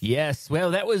teeth. Yes,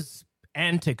 well, that was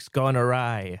antics gone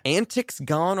awry. Antics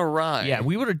gone awry. Yeah,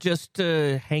 we were just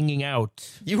hanging out.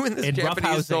 You and this in Japanese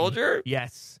roughhousing. soldier?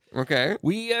 Yes. Okay.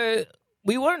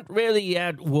 We weren't really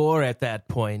at war at that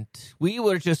point. We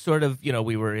were just sort of,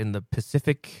 we were in the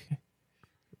Pacific.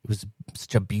 It was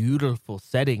such a beautiful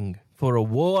setting for a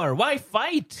war. Why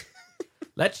fight?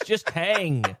 Let's just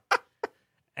hang.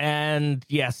 And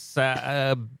yes,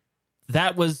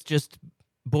 that was just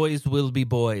boys will be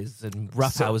boys and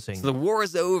roughhousing. So the war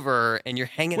is over, and you're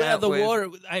hanging Well, out the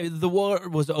war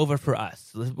was over for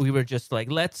us. We were just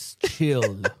like, let's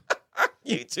chill.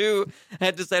 You two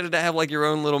had decided to have like your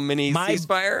own little mini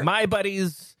ceasefire. My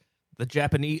buddies,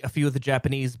 a few of the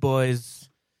Japanese boys,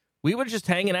 we were just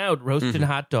hanging out, roasting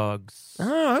hot dogs,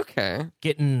 Oh, okay.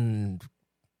 getting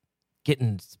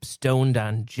stoned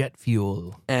on jet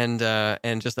fuel. And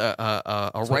just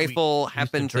a what rifle we used to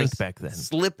happened to drink back then.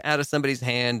 slip out of somebody's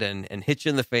hand and hit you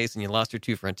in the face, and you lost your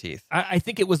 2 front teeth. I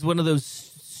think it was one of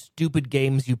those stupid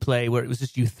games you play where it was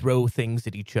just you throw things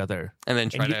at each other And then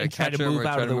try to try catch to 'em move or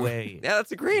out try of to the move- way. Yeah,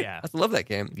 that's a great. Yeah. I love that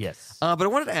game. Yes. But I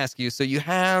wanted to ask you. So you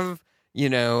have,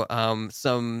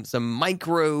 some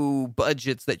micro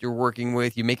budgets that you're working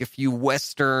with. You make a few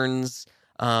westerns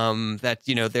that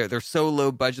they're so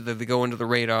low budget that they go under the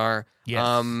radar.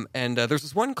 Yes. And there's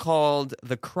this one called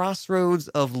The Crossroads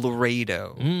of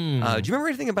Laredo. Do you remember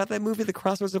anything about that movie, The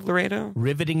Crossroads of Laredo?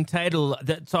 Riveting title.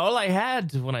 That's all I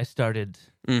had when I started.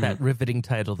 That riveting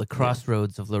title, The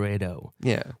Crossroads of Laredo.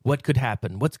 Yeah. What could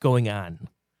happen? What's going on?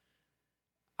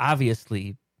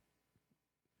 Obviously,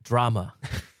 drama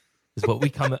is what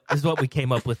we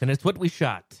came up with, and it's what we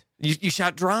shot. You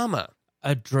shot drama.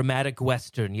 A dramatic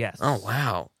western, yes. Oh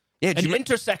wow. Yeah. An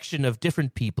intersection of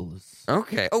different peoples.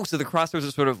 Okay. Oh, so the crossroads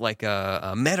are sort of like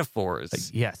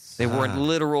metaphors. Yes. They weren't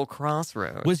literal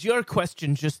crossroads. Was your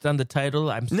question just on the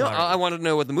title? I'm sorry. No, I wanted to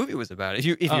know what the movie was about. If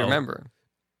you remember.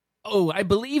 Oh, I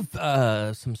believe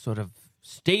some sort of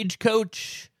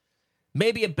stagecoach,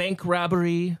 maybe a bank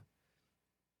robbery.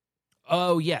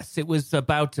 Oh, yes, it was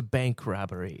about a bank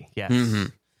robbery. Yes. Mm-hmm.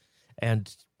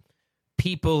 And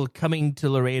people coming to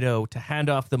Laredo to hand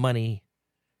off the money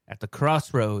at the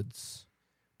crossroads,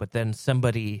 but then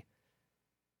somebody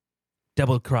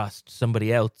double-crossed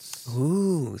somebody else.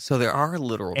 Ooh, so there are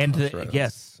literal crossroads.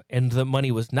 Yes, and the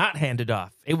money was not handed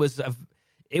off. It was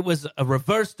a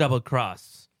reverse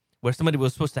double-cross where somebody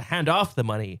was supposed to hand off the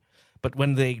money, but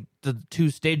when the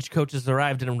 2 stagecoaches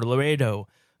arrived in Laredo,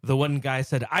 the one guy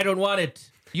said, "I don't want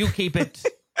it. You keep it."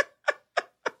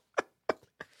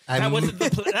 That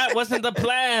wasn't the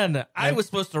plan. I was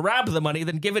supposed to rob the money,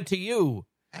 then give it to you.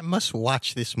 I must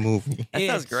watch this movie. That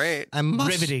sounds great.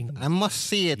 Riveting. I must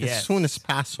see it Yes. as soon as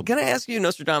possible. Can I ask you,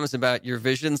 Nostradamus, about your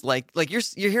visions? Like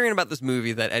you're hearing about this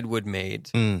movie that Ed Wood made,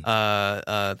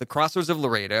 The Crossroads of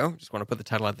Laredo. Just want to put the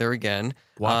title out there again.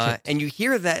 Watch it. And you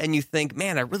hear that and you think,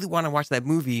 man, I really want to watch that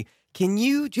movie. Do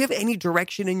you have any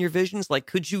direction in your visions? Like,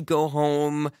 could you go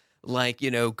home like,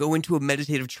 go into a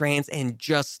meditative trance and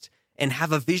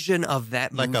have a vision of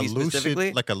that like movie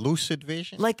specifically? like a lucid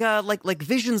vision. Like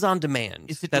visions on demand.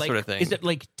 Is it that like, sort of thing. Is it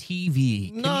like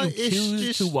TV? Can No, you it's choose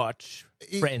just- to watch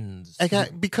Friends?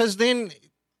 Because there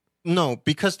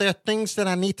are things that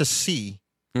I need to see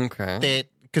Okay.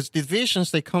 because the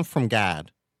visions they come from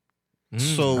God.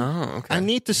 So Oh, okay. I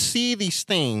need to see these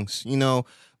things,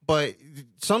 but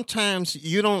sometimes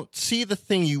you don't see the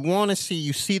thing you want to see.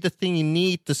 You see the thing you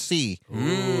need to see.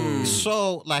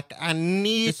 So, like, I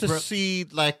need to see,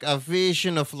 like, a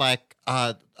vision of, like,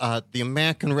 the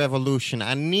American Revolution.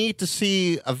 I need to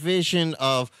see a vision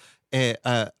of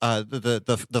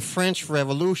the French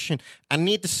Revolution. I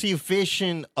need to see a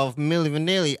vision of Milli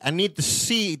Vanilli. I need to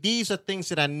see. These are things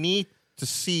that I need to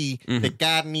see that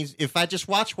God needs. If I just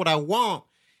watch what I want,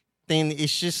 then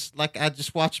it's just like I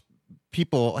just watch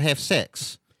people have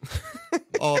sex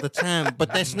all the time.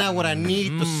 But that's not what I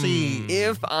need to see.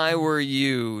 If I were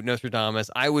you, Nostradamus,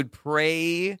 I would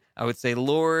pray. I would say,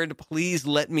 Lord, please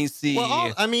let me see.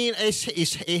 Well, I mean,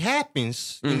 it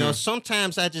happens.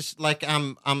 Sometimes I just like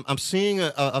I'm seeing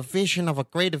a vision of a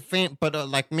great event, but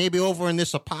like maybe over in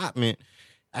this apartment,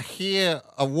 I hear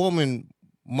a woman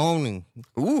moaning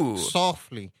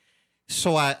softly.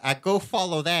 So I go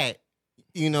follow that,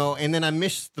 and then I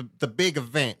miss the big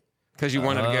event. Because you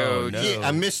wanted to go. no. Yeah,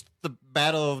 I missed the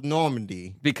Battle of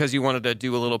Normandy. Because you wanted to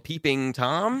do a little peeping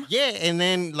Tom? Yeah, and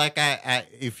then like I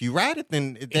if you write it,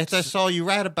 then that's all you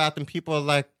write about. Then people are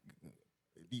like,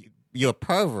 you're a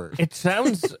pervert. It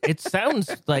sounds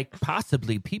like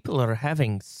possibly people are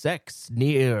having sex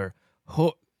near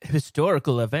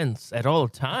historical events at all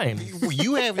times.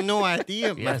 You have no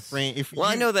idea, my Yes. friend. Well,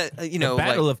 I know that, The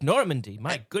Battle of Normandy.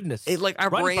 My goodness. our Run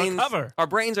for brains, cover. our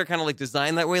brains are kind of like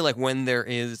designed that way. Like when there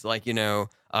is like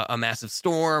a massive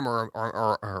storm or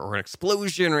an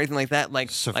explosion or anything like that. Like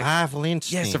survival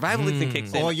instinct. Yeah, survival instinct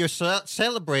kicks in. Or you're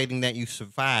celebrating that you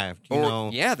survived.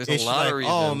 Yeah, there's a It's lot of like,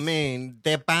 oh reasons. man,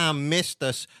 that bomb missed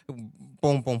us.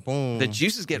 Boom, boom, boom. The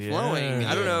juices get flowing.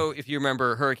 I don't know if you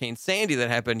remember Hurricane Sandy that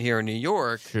happened here in New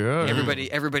York. Sure.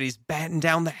 Everybody's batting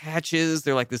down the hatches.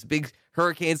 They're like, this big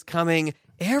hurricane's coming.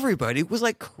 Everybody was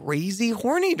like crazy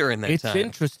horny during that It's time.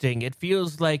 interesting. It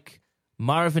feels like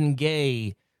Marvin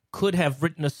Gaye could have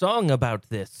written a song about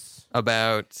this.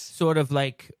 About Sort of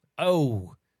like,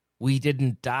 oh, we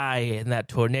didn't die in that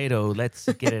tornado.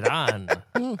 Let's get it on.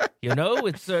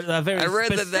 It's a very I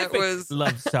read that specific was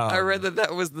love song. I read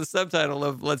that was the subtitle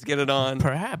of Let's Get It On.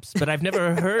 Perhaps, but I've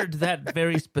never heard that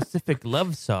very specific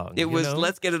love song. It was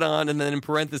Let's Get It On, and then in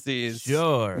parentheses,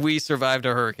 Sure. we survived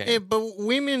a hurricane. Yeah, but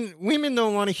women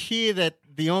don't want to hear that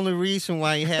the only reason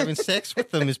why you're having sex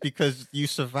with them is because you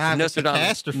survived a Nostradamus.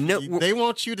 catastrophe. No, they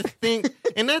want you to think,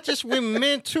 and not just women,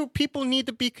 men too. People need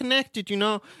to be connected.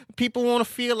 People want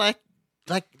to feel like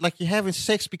you're having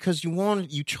sex because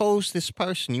you chose this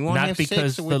person. You want to Not have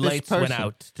because sex with the this lights person. went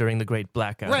out during the Great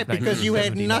Blackout. Right, because you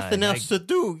had 1979. nothing else to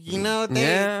do.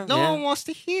 No one wants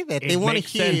to hear that. They It want to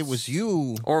makes hear it sense. was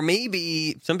you. Or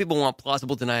maybe some people want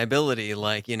plausible deniability,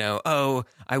 like,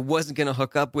 I wasn't going to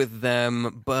hook up with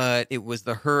them, but it was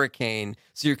the hurricane.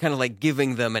 So you're kind of like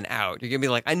giving them an out. You're going to be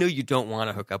like, I know you don't want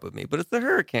to hook up with me, but it's the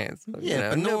hurricane. So, Yeah,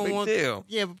 but no big one wants. deal.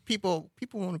 Yeah, but people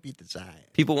want to be desired.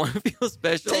 People want to feel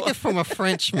special. Take it from a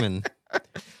Frenchman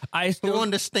I who still,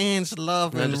 understands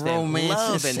love and Understand romance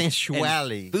love and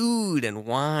sensuality. and food and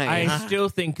wine. I still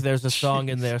think there's a song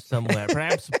in there somewhere.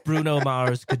 Perhaps Bruno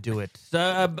Mars could do it.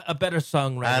 A better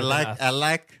songwriter.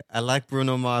 I like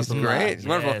Bruno Mars a lot. Great. It's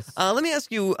wonderful. Yes. Let me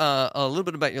ask you a little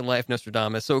bit about your life,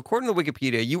 Nostradamus. So according to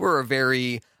Wikipedia, you were a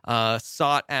very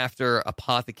sought-after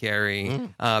apothecary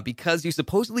because you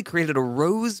supposedly created a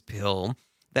rose pill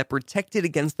that protected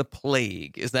against the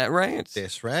plague. Is that right?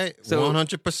 That's right. So-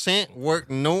 100% work.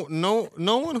 No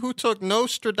one who took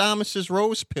Nostradamus's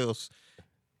rose pills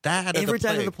died Every of the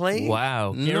time plague. of the plague?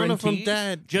 Wow. None of them Guaranteed?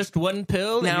 died. Just one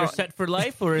pill and Now- you're set for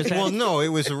life? Or is that... Well, no, it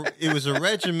was a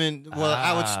regimen. Well,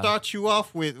 I would start you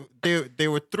off with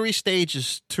there were 3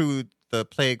 stages to the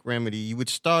plague remedy. You would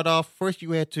start off first.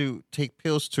 You had to take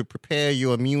pills to prepare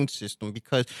your immune system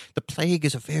because the plague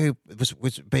is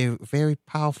was a very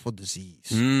powerful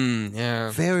disease. Yeah.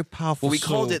 Very powerful. Well, we So-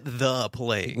 called it the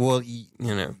plague. Well,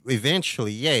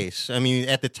 eventually, yes. I mean,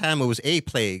 at the time it was a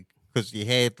plague because you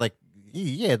had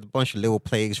a bunch of little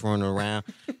plagues running around,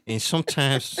 and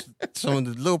sometimes some of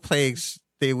the little plagues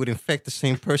they would infect the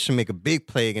same person, make a big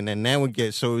plague, and then that would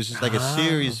get. So it was just like a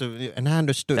series of. And I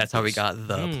understood. That's how we this. got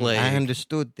the plague. I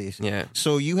understood this. Yeah.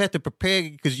 So you had to prepare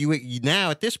because you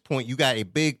now at this point you got a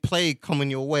big plague coming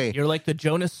your way. You're like the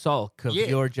Jonas Salk of Yeah.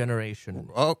 your generation.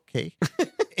 Okay.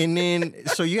 And then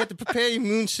so you had to prepare your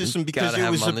immune system because Gotta it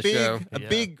have was him on the show.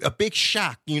 a big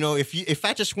shock. You know, if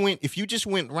you just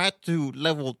went right to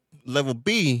level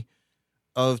B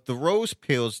of the rose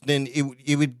pills, then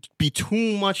it would be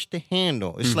too much to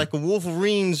handle. It's like a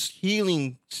Wolverine's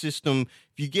healing system.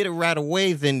 If you get it right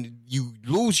away, then you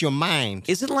lose your mind.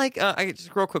 Is it like, just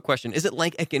a real quick question. Is it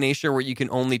like echinacea where you can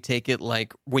only take it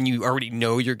like when you already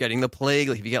know you're getting the plague?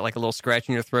 Like if you get like a little scratch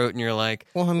in your throat and you're like,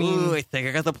 Well, I mean- ooh, I think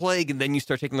I got the plague. And then you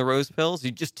start taking the rose pills.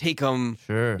 You just take them.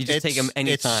 Sure. You just take them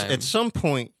anytime. At some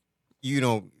point, you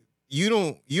don't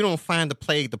find the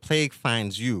plague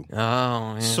finds you. Oh,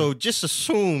 yeah. So just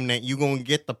assume that you're going to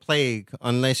get the plague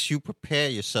unless you prepare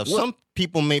yourself. Some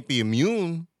people may be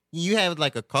immune. You have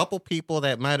like a couple people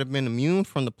that might have been immune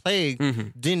from the plague,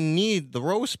 didn't need the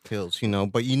rose pills,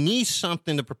 but you need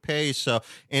something to prepare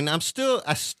yourself. And I still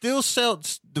sell,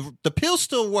 the pills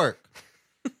still work.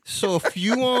 So if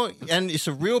you want, and it's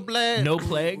a real bad, No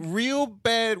plague? real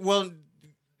bad, well,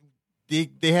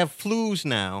 they have flus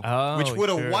now, Oh, which would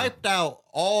have sure. wiped out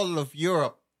all of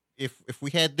Europe if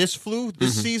we had this flu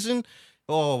this season.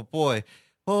 Oh boy,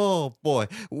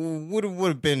 would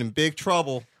have been in big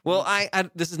trouble. Well, I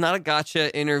this is not a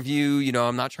gotcha interview.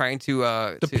 I'm not trying to.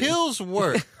 The pills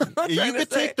work. You trying to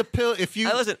could say- take the pill if you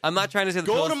Listen, I'm not trying to say the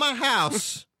go pills. to my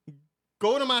house.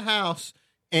 Go to my house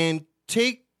and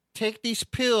take these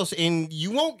pills, and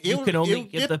you won't. You can only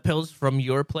get the pills from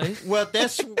your place? Well,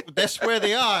 that's where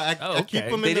they are. I keep okay.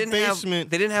 them They in the didn't have. basement.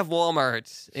 They didn't have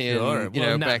Walmart in Well,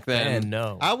 not back then.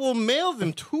 No. I will mail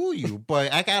them to you,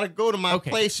 but I gotta go to my Okay.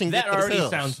 place and that get the already pills.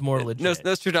 sounds more legit.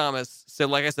 Nostradamus. So,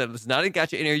 like I said, this is not a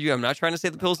gotcha interview. I'm not trying to say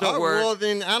the pills don't Oh, work. well,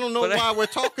 then I don't know But why we're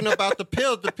talking about the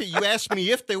pills. You asked me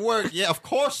if they work. Yeah, of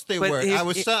course they But work.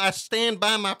 if- I stand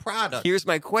by my product. Here's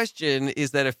my question: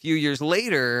 is that a few years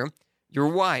later, your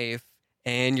wife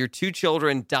and your 2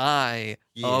 children die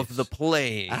of Yes. the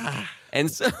plague,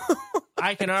 and so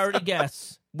I can already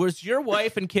guess. Was your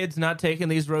wife and kids not taking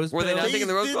these rose Were they pills? not taking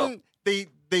the rose pill?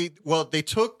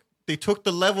 They took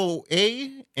the level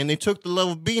A and they took the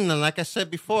level B, and then, like I said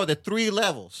before, they're 3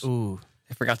 levels. Ooh.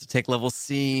 I forgot to take level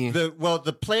C.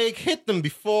 The plague hit them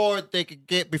before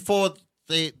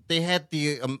they had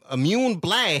the immune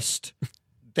blast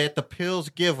that the pills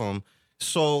give them.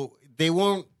 So they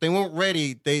weren't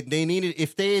ready. They needed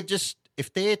if they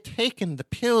had taken the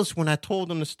pills when I told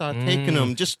them to start taking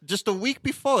them just a week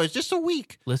before. It's just a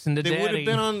week. Listen to They would Daddy. have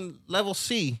been on level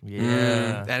C.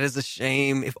 Yeah. That is a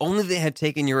shame. If only they had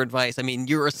taken your advice. I mean,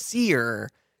 you're a seer.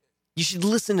 You should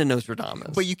listen to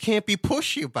Nostradamus. But you can't be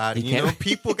pushy about it. You can't.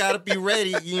 People got to be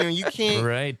ready. You can't.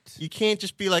 Right. You can't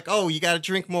just be like, oh, you got to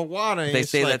drink more water. And They it's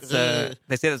say like,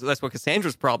 that's what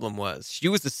Cassandra's problem was. She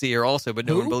was the seer also, but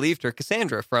no Who? one believed her.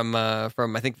 Cassandra from I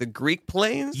think the Greek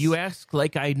plays. You ask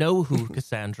like I know who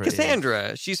Cassandra is.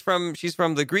 Cassandra. She's from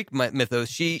the Greek mythos.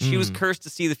 She was cursed to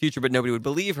see the future, but nobody would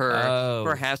believe her. Oh.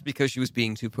 Perhaps because she was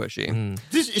being too pushy.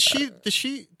 Did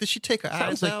she take her Sounds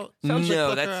eyes like- out? sounds Did she No,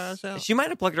 pluck her that's eyes out? she might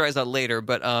have plucked her eyes out later,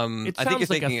 but It I think you're sounds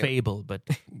like thinking a fable, but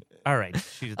all right.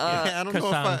 She's, I don't know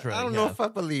Cassandra, if I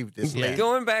believe this. Yeah. lady.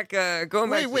 going back. Wait.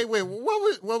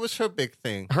 What was her big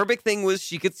thing? Her big thing was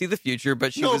she could see the future,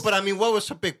 but she No, was but I mean, what was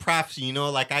her big prophecy?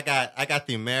 Like I got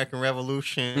the American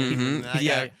Revolution. and I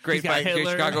yeah, got Great he's got Fight, Great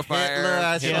Hitler, Chicago Fire,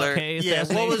 I saw- Hitler. JFK Yeah,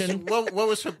 assassination. what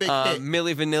was her big hit?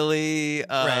 Milli Vanilli,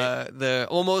 Right. the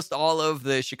almost all of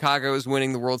the Chicago's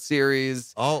winning the World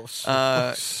Series. Oh,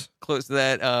 Close to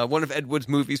that. One of Ed Wood's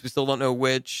movies, we still don't know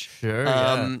which. Sure,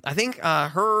 yeah. I think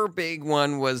her big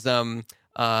one was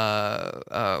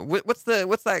what's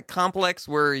that complex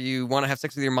where you want to have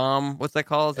sex with your mom? What's that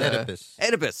called? Oedipus.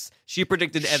 Oedipus. She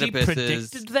predicted She Oedipus.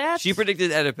 predicted that? She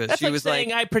predicted Oedipus. That's she like was saying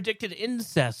like, I predicted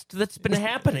incest. That's been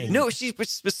happening. no, she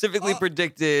specifically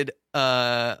predicted.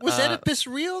 Was Oedipus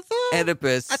real though?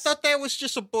 Oedipus? I thought that was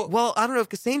just a book. Well, I don't know if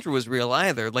Cassandra was real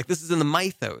either. Like this is in the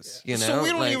mythos, you know. So we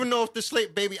don't Like, even know if this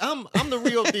late baby. I'm the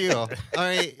real deal. All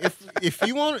right. If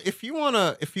you want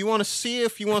to see,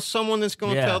 if you want someone that's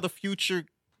going to Yeah. tell the future,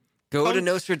 go to come-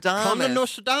 Nostradamus. come to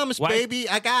Nostradamus, Why- baby.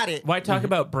 I got it. Why talk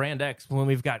about Brand X when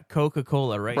we've got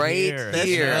Coca-Cola right here? That's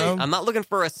here. right. I'm not looking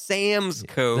for a Sam's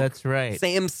Coke. That's right.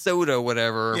 Sam's Soda,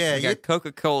 whatever. Yeah, we you're- got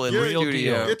Coca-Cola in the You're-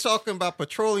 studio. You're talking about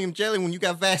petroleum jelly when you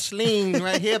got Vaseline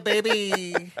right here,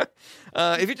 baby.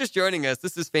 If you're just joining us,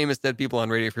 this is Famous Dead People on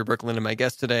Radio Free Brooklyn, and my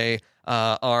guest today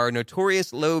are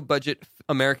notorious low-budget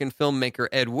American filmmaker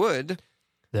Ed Wood.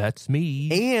 That's me.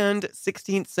 and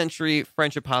 16th century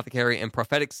French apothecary and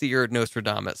prophetic seer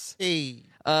Nostradamus. Hey.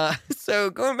 So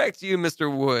going back to you,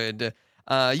 Mr. Wood,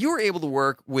 you were able to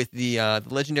work with the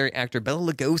legendary actor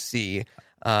Bela Lugosi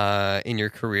in your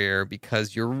career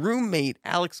because your roommate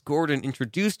Alex Gordon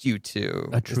introduced you to.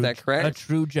 Is that correct? A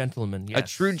true gentleman, yes. A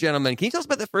true gentleman. Can you tell us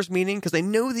about that first meeting? Because I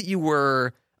know that you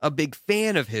were a big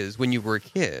fan of his when you were a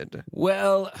kid.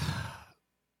 Well,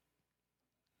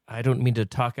 I don't mean to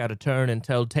talk out of turn and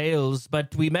tell tales,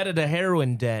 but we met at a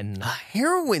heroin den. A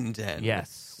heroin den?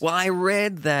 Yes. Well, I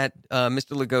read that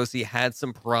Mr. Lugosi had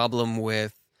some problem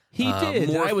with He did.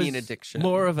 morphine I was addiction.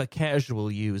 more of a casual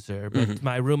user, but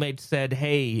my roommate said,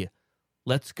 "Hey,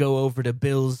 let's go over to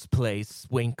Bill's place.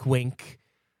 Wink, wink.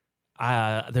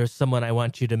 There's someone I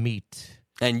want you to meet."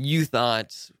 And you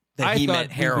thought that he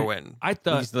meant heroin. I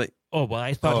thought. He's like,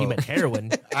 I thought he meant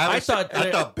heroin. I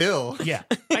thought Bill. Yeah,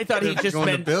 I thought he just Going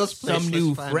to meant Bill's place some was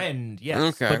new fine. friend.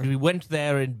 Yes, Okay. but we went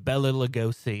there, and Bela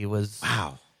Lugosi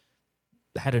Wow.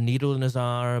 had a needle in his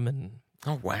arm, and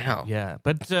oh, wow. yeah,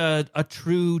 but a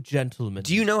true gentleman.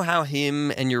 Do you know how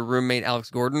him and your roommate Alex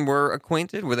Gordon were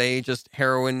acquainted? Were they just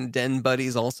heroin den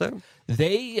buddies also?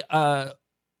 They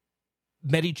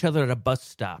met each other at a bus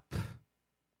stop.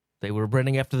 They were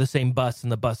running after the same bus,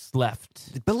 and the bus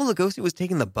left. Bela Lugosi was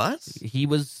taking the bus? He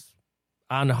was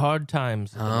on hard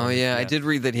times. at the Oh, moment, yeah. I yes. did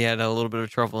read that he had a little bit of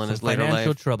trouble in Some his later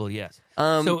financial life. trouble, yes.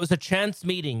 Um, So it was a chance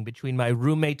meeting between my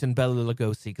roommate and Bela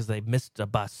Lugosi because they missed a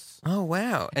bus. oh,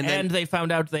 wow. And And, then, they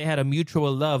found out they had a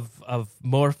mutual love of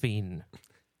morphine.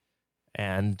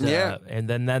 And Yeah. and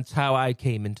then that's how I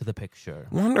came into the picture.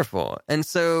 wonderful. And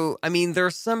so, I mean, there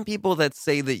are some people that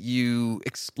say that you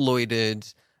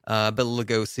exploited Bela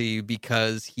Lugosi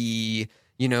because he,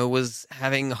 was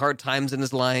having hard times in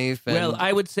his life. And, Well,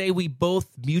 I would say we both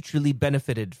mutually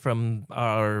benefited from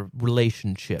our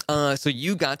relationship. so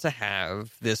you got to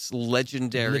have this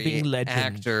legendary Living legend,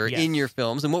 actor yes. in your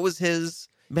films. And what was his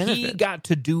benefit? He got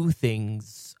to do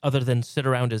things other than sit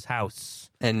around his house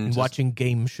And just- watching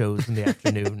game shows in the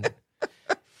afternoon.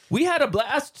 We had a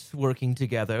blast working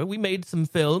together. We made some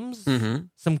films, Mhm.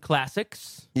 some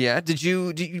classics. Yeah.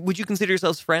 Would you consider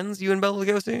yourselves friends, you and Bela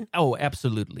Lugosi? Oh,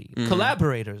 absolutely. Mm-hmm.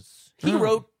 Collaborators. He Oh.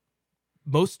 wrote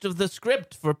most of the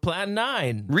script for Plan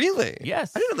 9. Really?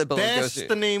 Yes. I didn't know that Bela That's Lugosi.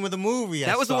 the name of the movie.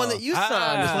 That was the one that you saw.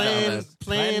 Mr. Plan, Thomas.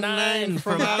 Plan 9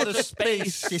 from outer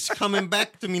space. It's coming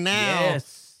back to me now.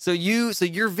 Yes. So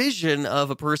your vision of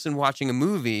a person watching a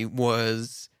movie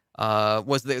was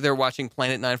they're watching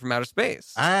Planet 9 from outer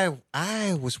space.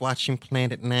 I was watching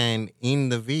Planet 9 in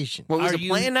the vision. What was Are it, you-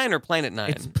 Planet 9 or Planet 9?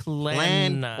 It's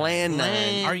Plan 9. Plan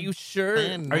 9. Are you sure?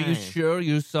 Plan Are you 9. sure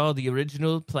you saw the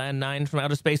original Plan 9 from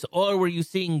outer space, or were you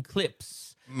seeing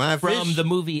clips My from vision- the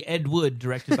movie Ed Wood,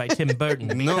 directed by Tim Burton?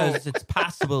 No. Because it's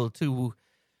possible to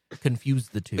confuse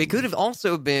the two. It could have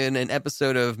also been an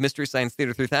episode of Mystery Science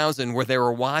Theater 3000 where they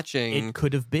were watching It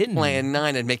could have been. Plan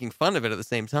 9 and making fun of it at the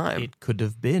same time. It could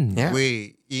have been. Yeah.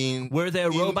 Wait, Were there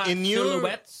robot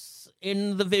silhouettes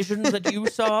in the vision that you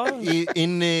saw?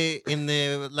 in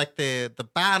the like the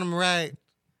bottom right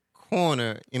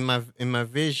corner in my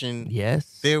vision,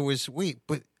 Yes. there was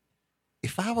but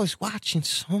if I was watching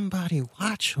somebody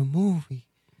watch a movie,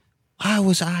 why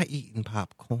was I eating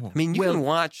popcorn? I mean, you Well,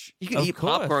 can of eat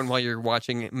course. popcorn while you're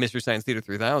watching Mystery Science Theater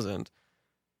 3000.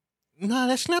 No,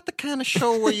 that's not the kind of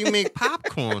show where you make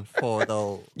popcorn for,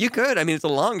 though. You could. I mean, it's a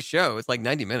long show. It's like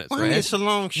 90 minutes, Well, right? it's a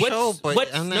long show, but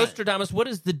what's I'm not. Nostradamus? What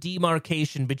is the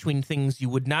demarcation between things you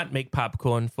would not make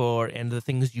popcorn for and the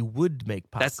things you would make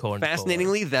That's popcorn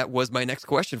fascinatingly, that was my next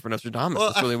question for Nostradamus. Well,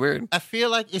 That's really weird. I feel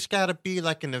like it's got to be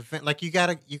like an event. Like you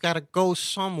gotta go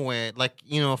somewhere. Like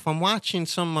if I'm watching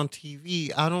something on TV,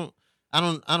 I don't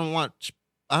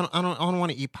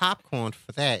want to eat popcorn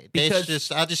for that.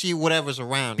 Because- I just eat whatever's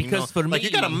around. because for like you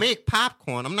me- gotta make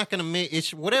popcorn. I'm not gonna make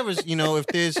it's whatever's.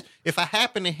 If I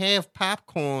happen to have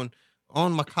popcorn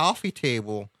on my coffee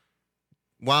table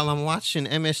while I'm watching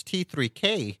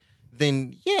MST3K,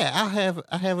 then yeah, I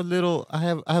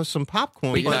have some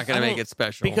popcorn. But you're not going to I make don't- it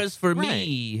special. Because for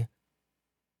me,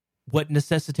 what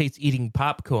necessitates eating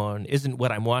popcorn isn't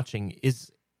what I'm watching.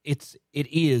 It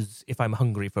is if I'm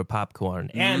hungry for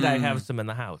popcorn and I have some in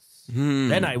the house. Hmm.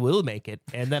 Then I will make it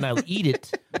and then I'll eat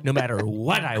it no matter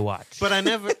what I watch. But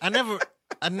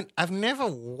I've never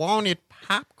wanted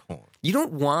popcorn. You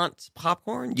don't want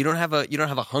popcorn? You don't have a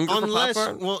hunger for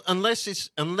popcorn?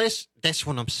 Unless that's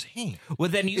what I'm saying. Well,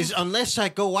 then unless I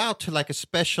go out to like a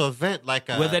special event, like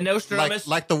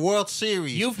like the World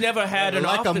Series. You've never had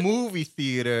a movie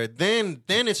theater. Then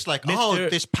it's like,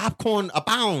 this popcorn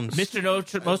abounds. Mr.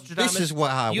 Nostradamus, this is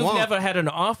what I want. You've never had an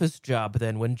office job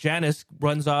then, when Janice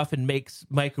runs off and makes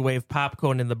microwave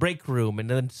popcorn in the break room and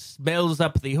then smells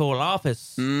up the whole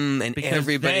office. And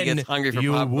everybody gets hungry for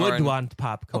popcorn. You would want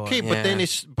popcorn. Okay,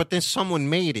 but then someone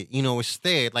made it. It's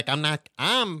there. Like I'm not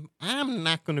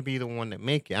going to be the one that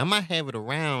make it. I might have it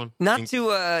around. Not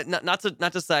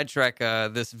to sidetrack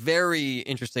this very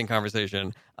interesting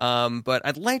conversation. But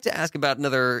I'd like to ask about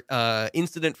another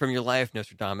incident from your life,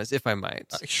 Nostradamus, if I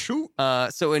might. Shoot.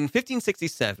 So in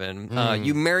 1567,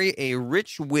 you marry a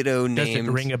rich widow named... Does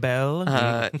it ring a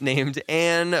bell? Named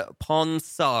Anne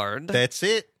Ponsard. That's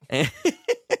it.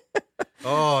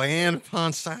 Oh, Anne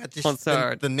Ponsard.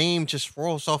 Ponsard. The name just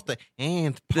rolls off the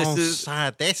Anne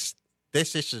Ponsard. This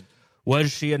is...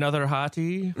 Was she another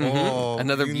hottie? Oh,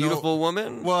 another beautiful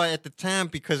woman? Well, at the time,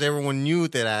 because everyone knew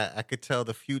that I could tell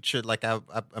the future, like I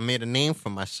made a name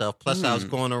for myself. Plus, I was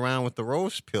going around with the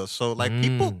rose pill. So, like,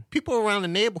 people around the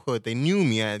neighborhood, they knew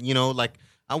me.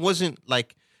 I wasn't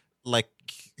like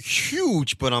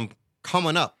huge, but I'm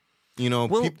coming up.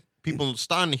 People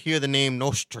starting to hear the name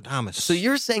Nostradamus. So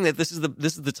you're saying that this is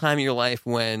the time of your life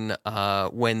when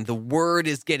the word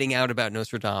is getting out about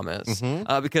Nostradamus,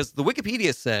 because the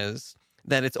Wikipedia says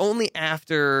that it's only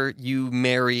after you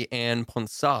marry Anne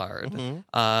Ponsard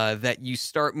that you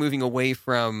start moving away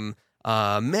from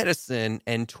medicine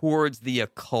and towards the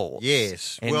occult.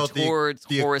 Yes. And towards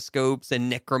horoscopes and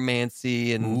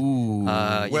necromancy and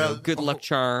good luck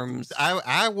charms.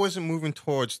 I wasn't moving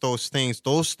towards those things.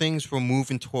 Those things were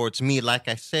moving towards me. Like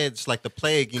I said, it's like the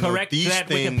plague. Correct these that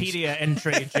things Wikipedia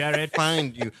entry, Jared.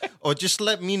 Find you. Or just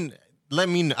let me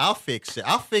I'll fix it.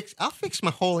 I'll fix my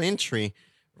whole entry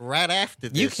right after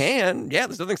this. You can. Yeah,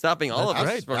 there's nothing stopping all of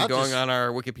us from going on our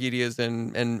Wikipedias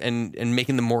and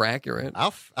making them more accurate.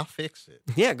 I'll fix it.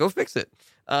 Yeah, go fix it.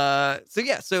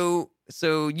 So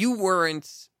you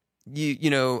weren't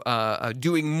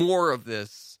doing more of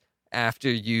this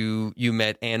after you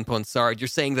met Anne Ponsard. You're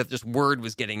saying that just word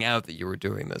was getting out that you were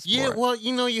doing this. Yeah, more. well,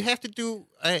 you have to do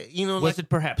was it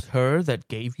perhaps her that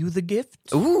gave you the gift?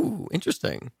 Ooh,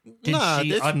 interesting. Did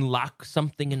she unlock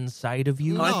something inside of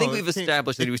you? No, I think we've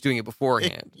established that he was doing it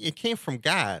beforehand. It came from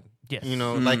God. Yes.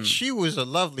 Like she was a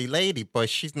lovely lady, but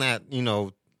she's not,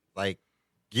 like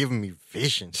giving me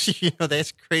visions.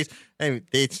 That's crazy.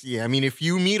 If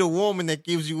you meet a woman that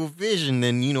gives you a vision,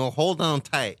 then, hold on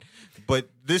tight. But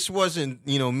this wasn't,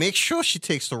 make sure she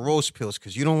takes the rose pills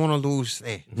because you don't want to lose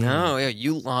that. No, yeah,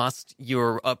 you lost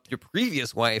your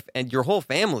previous wife and your whole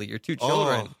family, your 2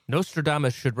 children. Oh.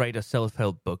 Nostradamus should write a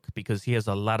self-help book because he has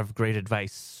a lot of great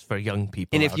advice for young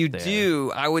people. And if you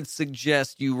do, I would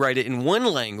suggest you write it in one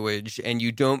language and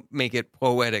you don't make it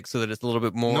poetic so that it's a little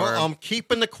bit more... No, I'm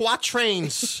keeping the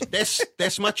quatrains.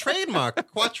 That's my trademark.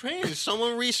 Quatrains. If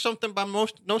someone reads something by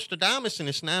Nostradamus and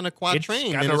it's not a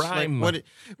quatrain, it's then got to rhyme. Like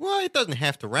it doesn't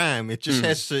have to rhyme. It just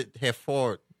has to have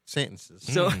 4 sentences.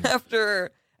 So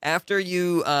after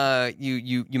you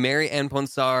marry Anne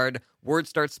Ponsard, word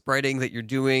starts spreading that you're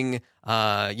doing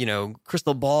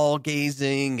crystal ball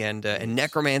gazing and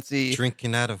necromancy.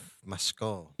 Drinking out of my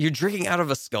skull. You're drinking out of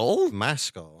a skull? My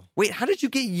skull. Wait, how did you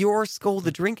get your skull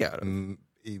to drink out of?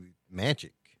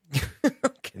 Magic.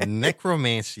 Okay.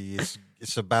 Necromancy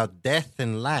it's about death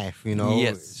and life,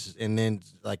 Yes. And then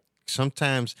like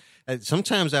sometimes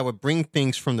I would bring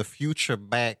things from the future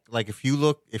back. Like if you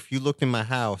looked in my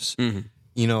house,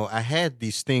 I had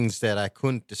these things that I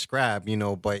couldn't describe,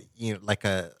 but like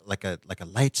a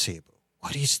lightsaber.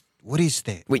 What is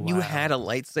that? Wait, you had a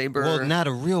lightsaber? Well, not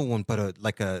a real one, but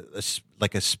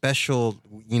a special.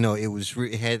 It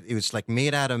was like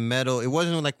made out of metal. It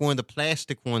wasn't like one of the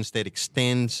plastic ones that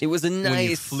extends. It was a nice. When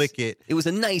you flick it, it was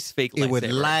a nice fake lightsaber. It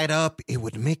would light up. It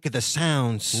would make the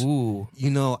sounds. Ooh.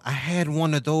 I had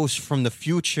one of those from the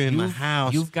future in my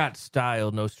house. You've got style,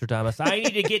 Nostradamus. I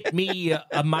need to get me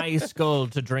my skull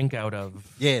to drink out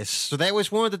of. Yes. So that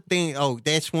was one of the things. Oh,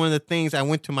 that's one of the things. I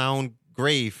went to my own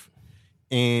grave.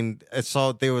 And I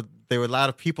saw there were a lot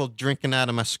of people drinking out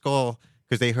of my skull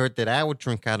because they heard that I would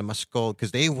drink out of my skull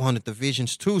because they wanted the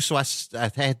visions too. So I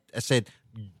said,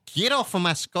 get off of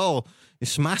my skull.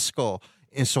 It's my skull.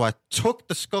 And so I took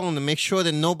the skull to make sure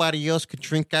that nobody else could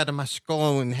drink out of my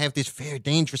skull and have this very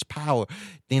dangerous power.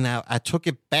 Then I took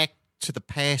it back to the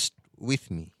past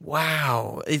with me.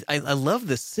 Wow. I love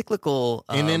the cyclical.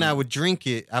 And then I would drink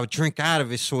it. I would drink out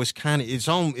of it, so it's kind of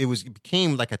it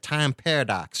became like a time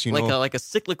paradox, you know. Like a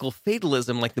cyclical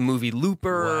fatalism, like the movie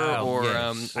Looper Wow,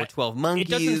 or 12 Monkeys. It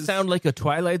doesn't sound like a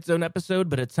Twilight Zone episode,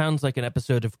 but it sounds like an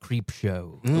episode of Creep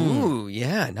Show. Ooh,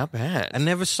 yeah, not bad. I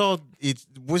never saw it.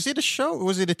 Was it a show?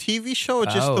 Was it a TV show or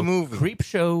just the movie? Creep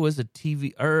Show was a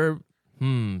TV.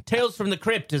 Tales from the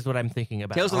Crypt is what I'm thinking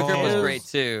about. Tales from the Crypt was Tales great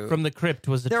too. From the Crypt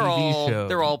was a they're TV show.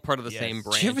 They're all part of the same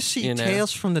brand. Did you ever see you know?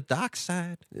 Tales from the Dark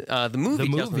Side? The movie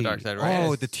Tales from the Dark Side, right?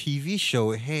 Oh, the TV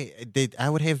show. Hey, I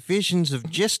would have visions of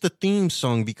just the theme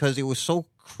song because it was so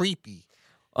creepy.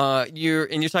 You're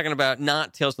talking about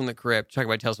not Tales from the Crypt. You're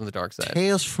talking about Tales from the Dark Side.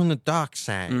 Tales from the Dark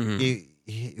Side.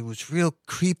 It was real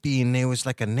creepy, and there was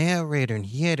like a narrator, and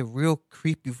he had a real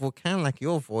creepy voice, kind of like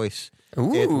your voice,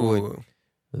 Edward.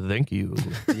 Thank you.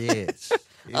 Yes.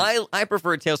 I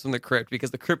prefer Tales from the Crypt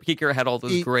because the Crypt Keeper had all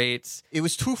those great. It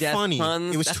was too death funny.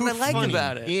 puns. It was That's too what I liked funny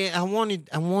about it. Yeah, I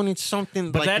wanted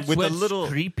something But like that's with what's a little.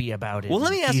 creepy about it. Well,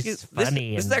 let me ask you. He's This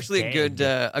funny is and actually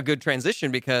a good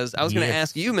transition because I was going to Yes.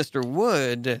 ask you, Mr.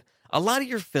 Wood. A lot of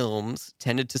your films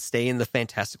tended to stay in the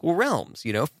fantastical realms.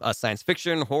 You know, science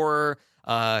fiction, horror,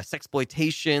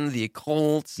 sexploitation, the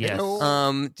occult. Yes.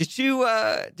 Did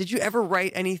you ever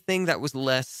write anything that was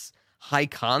less high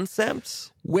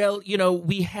concept? Well,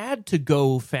 we had to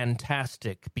go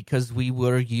fantastic because we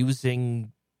were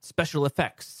using special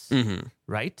effects,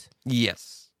 right?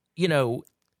 Yes.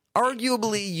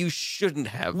 Arguably, you shouldn't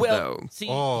have, Well, though. see,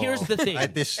 here's the thing.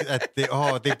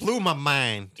 They blew my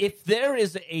mind. If there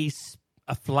is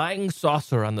a flying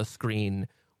saucer on the screen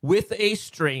with a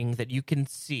string that you can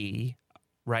see,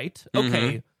 right?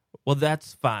 Okay, well,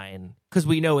 that's fine because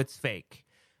we know it's fake.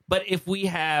 But if we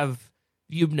have,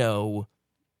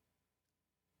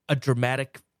 a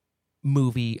dramatic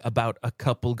movie about a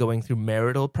couple going through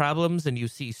marital problems and you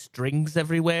see strings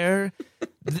everywhere,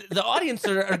 the audience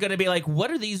are going to be like, what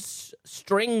are these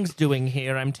strings doing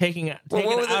here? I'm taking it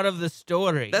out of the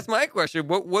story. That's my question.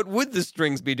 What would the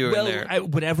strings be doing there?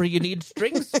 Whatever you need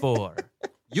strings for.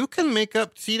 You can make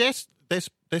up. See, that's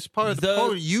part of the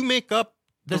point. You make up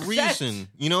the set. reason.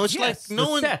 It's Yes, like no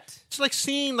the one. set. It's like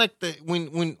seeing like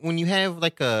when you have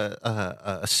like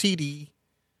a CD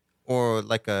or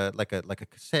like a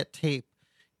cassette tape,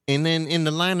 and then in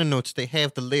the liner notes they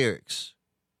have the lyrics.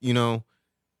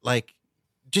 Like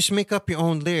just make up your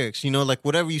own lyrics. Like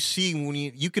whatever you see when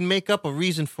you can make up a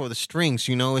reason for the strings.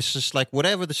 It's just like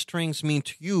whatever the strings mean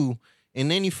to you. And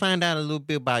then you find out a little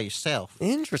bit about yourself.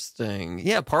 Interesting.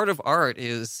 Yeah, part of art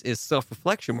is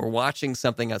self-reflection. We're watching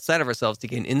something outside of ourselves to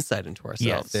gain insight into ourselves.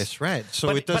 Yes. That's right. So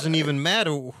it doesn't even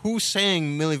matter who's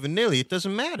saying Milli Vanilli. It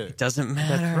doesn't matter. It doesn't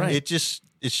matter. That's right.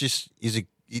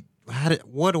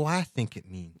 What do I think it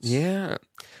means? Yeah.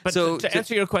 But So to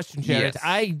answer your question, Jared, Yes.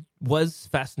 I was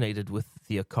fascinated with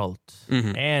the occult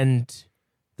Mhm. and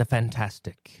the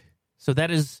fantastic. So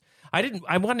that is,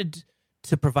 I wanted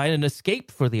to provide an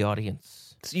escape for the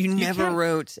audience. So you never can't-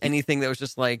 wrote anything that was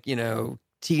just like,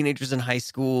 teenagers in high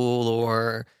school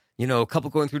or, a couple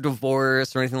going through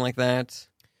divorce or anything like that?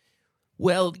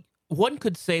 Well, one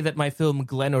could say that my film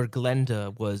Glenn or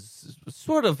Glenda was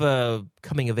sort of a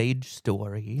coming of age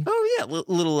story. Oh, yeah.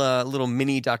 Little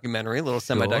mini documentary, little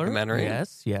semi-documentary. Sure.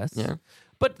 Yes. Yeah.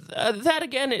 But that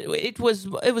again, it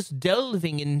was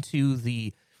delving into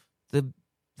the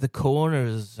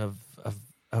corners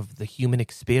of the human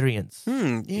experience.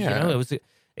 Yeah. It was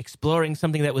exploring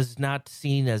something that was not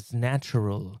seen as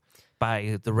natural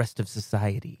by the rest of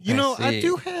society. I see.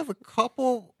 do have a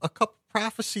couple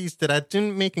prophecies that I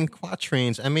didn't make in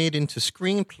quatrains. I made into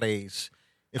screenplays.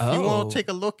 If you want to take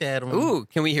a look at them, Ooh,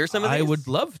 can we hear some of these? I would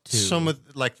love to. some of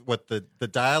like what the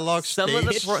dialogue some of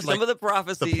the stage, some of the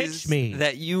prophecies pitch me.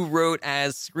 that you wrote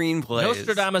as screenplays.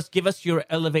 Nostradamus, give us your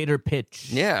elevator pitch.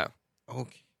 Yeah.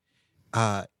 Okay.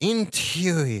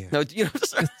 Interior. No, you don't have to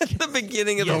start at the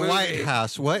beginning of the The movie. White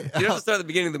House. What? You don't have to start at the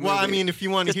beginning of the movie. Well, I mean, if you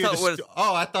want to Just hear tell the. us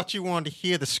what I thought you wanted to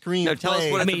hear the screenplay. No, tell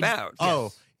us what it's about.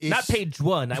 Oh, Not page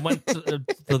one. I want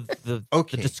the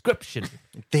Okay. description.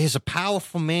 There's a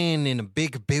powerful man in a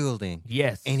big building.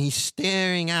 Yes. And he's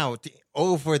staring out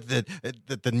over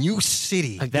the new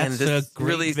city. Again, That's this a great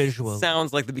really visual.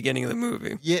 sounds like the beginning of the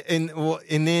movie. Yeah, and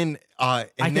then I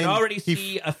can then already he-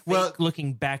 see a well,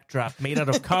 fake-looking backdrop made out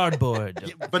of cardboard.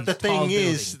 of but the these tall thing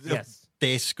is, buildings. Yes.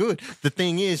 that's good. The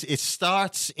thing is, it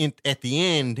starts at the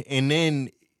end, and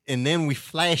then we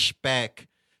flash back.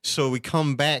 So we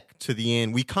come back to the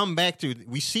end.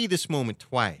 We see this moment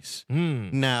twice.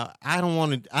 Now I don't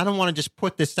want to just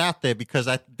put this out there because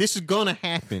this is gonna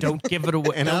happen. Don't give it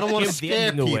away. And I don't want to give the scare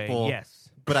ending away. people. Yes.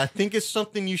 But I think it's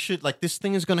something you should, like, this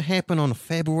thing is going to happen on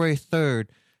February 3rd.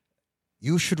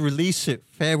 You should release it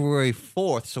February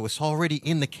 4th, so it's already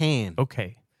in the can.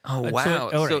 Okay. Oh, So, wow.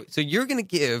 all right. So you're going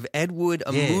to give Ed Wood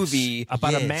a Yes. movie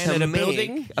About a Yes. man to in a make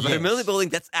building? about a Yes. man in a building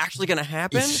that's actually going to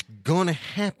happen? It's gonna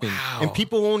happen, Wow. and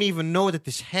people won't even know that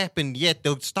this happened yet.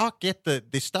 They start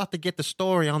to get the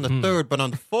story on the 3rd, but on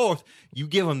the 4th, you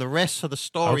give them the rest of the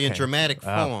story in Okay. dramatic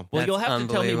form. Well, you'll That's have to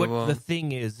tell me what unbelievable. the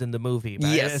thing is in the movie. But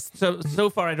Yes. So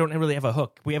far, I don't really have a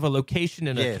hook. We have a location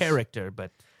and a Yes. character, but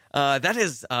That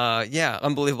is,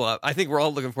 unbelievable. I think we're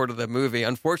all looking forward to that movie.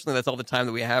 Unfortunately, that's all the time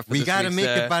that we have for We this gotta week's, make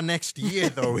it by next year,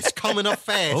 though. It's coming up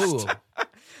fast. oh,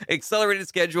 accelerated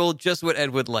schedule, just what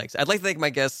Ed Wood likes. I'd like to thank my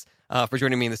guests for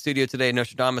joining me in the studio today,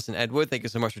 Nostradamus and Ed Wood. Thank you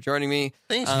so much for joining me.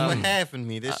 Thanks for having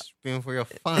me. This has been real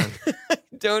fun.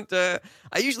 I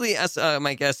usually ask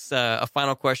my guests a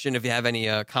final question. If you have any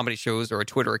comedy shows or a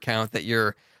Twitter account that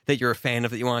you're a fan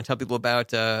of that you want to tell people about,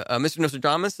 Mr.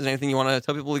 Nostradamus, is there anything you want to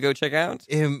tell people to go check out?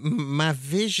 My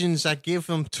visions, I give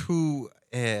them to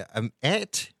at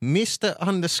Mr.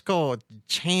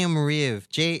 _Jamriv,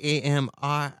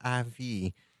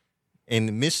 JAMRIV. And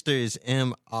Mr. is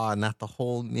MR, not the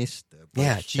whole Mr. But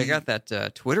Yeah, check out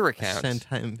that Twitter I account. sent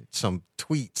him some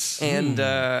tweets. And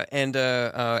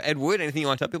Ed Wood, anything you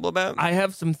want to tell people about? I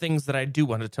have some things that I do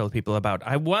want to tell people about.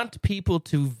 I want people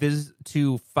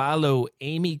to follow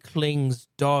Amy Kling's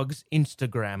dog's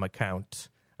Instagram account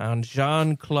on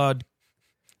Jean-Claude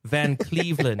Van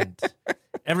Cleveland.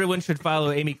 Everyone should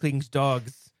follow Amy Kling's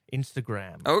dog's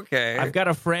Instagram. Okay. I've got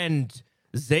a friend,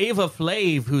 Zava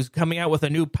Flav, who's coming out with a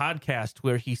new podcast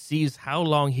where he sees how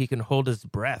long he can hold his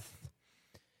breath.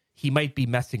 He might be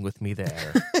messing with me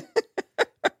there.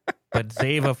 But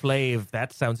Zava Flav,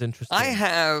 that sounds interesting. I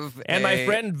have my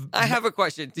friend- I have a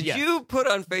question. Did Yes. you put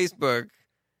on Facebook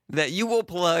that you will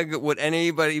plug what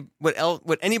anybody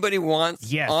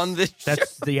wants Yes, on this show?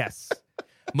 that's the yes.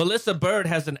 Melissa Bird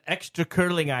has an extra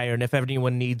curling iron if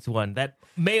anyone needs one. That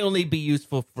may only be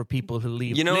useful for people who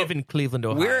live in Cleveland,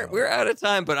 Ohio. We're out of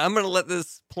time, but I'm going to let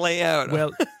this play out.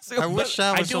 Well, So- I wish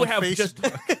I I was do on have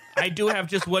Facebook. I do have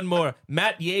just one more.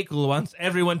 Matt Yakel wants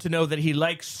everyone to know that he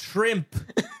likes shrimp.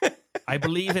 I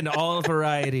believe in all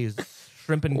varieties.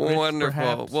 Shrimp and grits, Wonderful.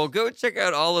 perhaps. Well, go check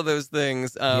out all of those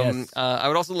things. Yes. I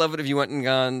would also love it if you went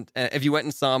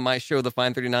and saw my show, The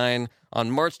Fine 39,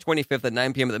 on March 25th at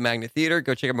 9 p.m. at the Magnet Theater.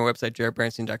 Go check out my website,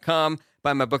 jaredbernstein.com.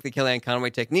 Buy my book, The Kellyanne Conway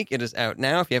Technique. It is out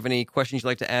now. If you have any questions you'd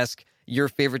like to ask your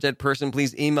favorite dead person,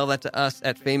 please email that to us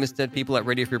at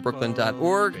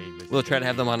famousdeadpeople@radiofreebrooklyn.org. We'll try to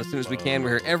have them on as soon as we can.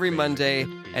 We're here every Monday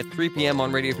at 3 p.m.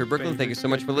 on Radio Free Brooklyn. Thank you so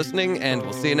much for listening, and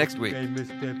we'll see you next week. Famous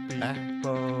dead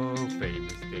people,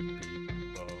 famous dead people.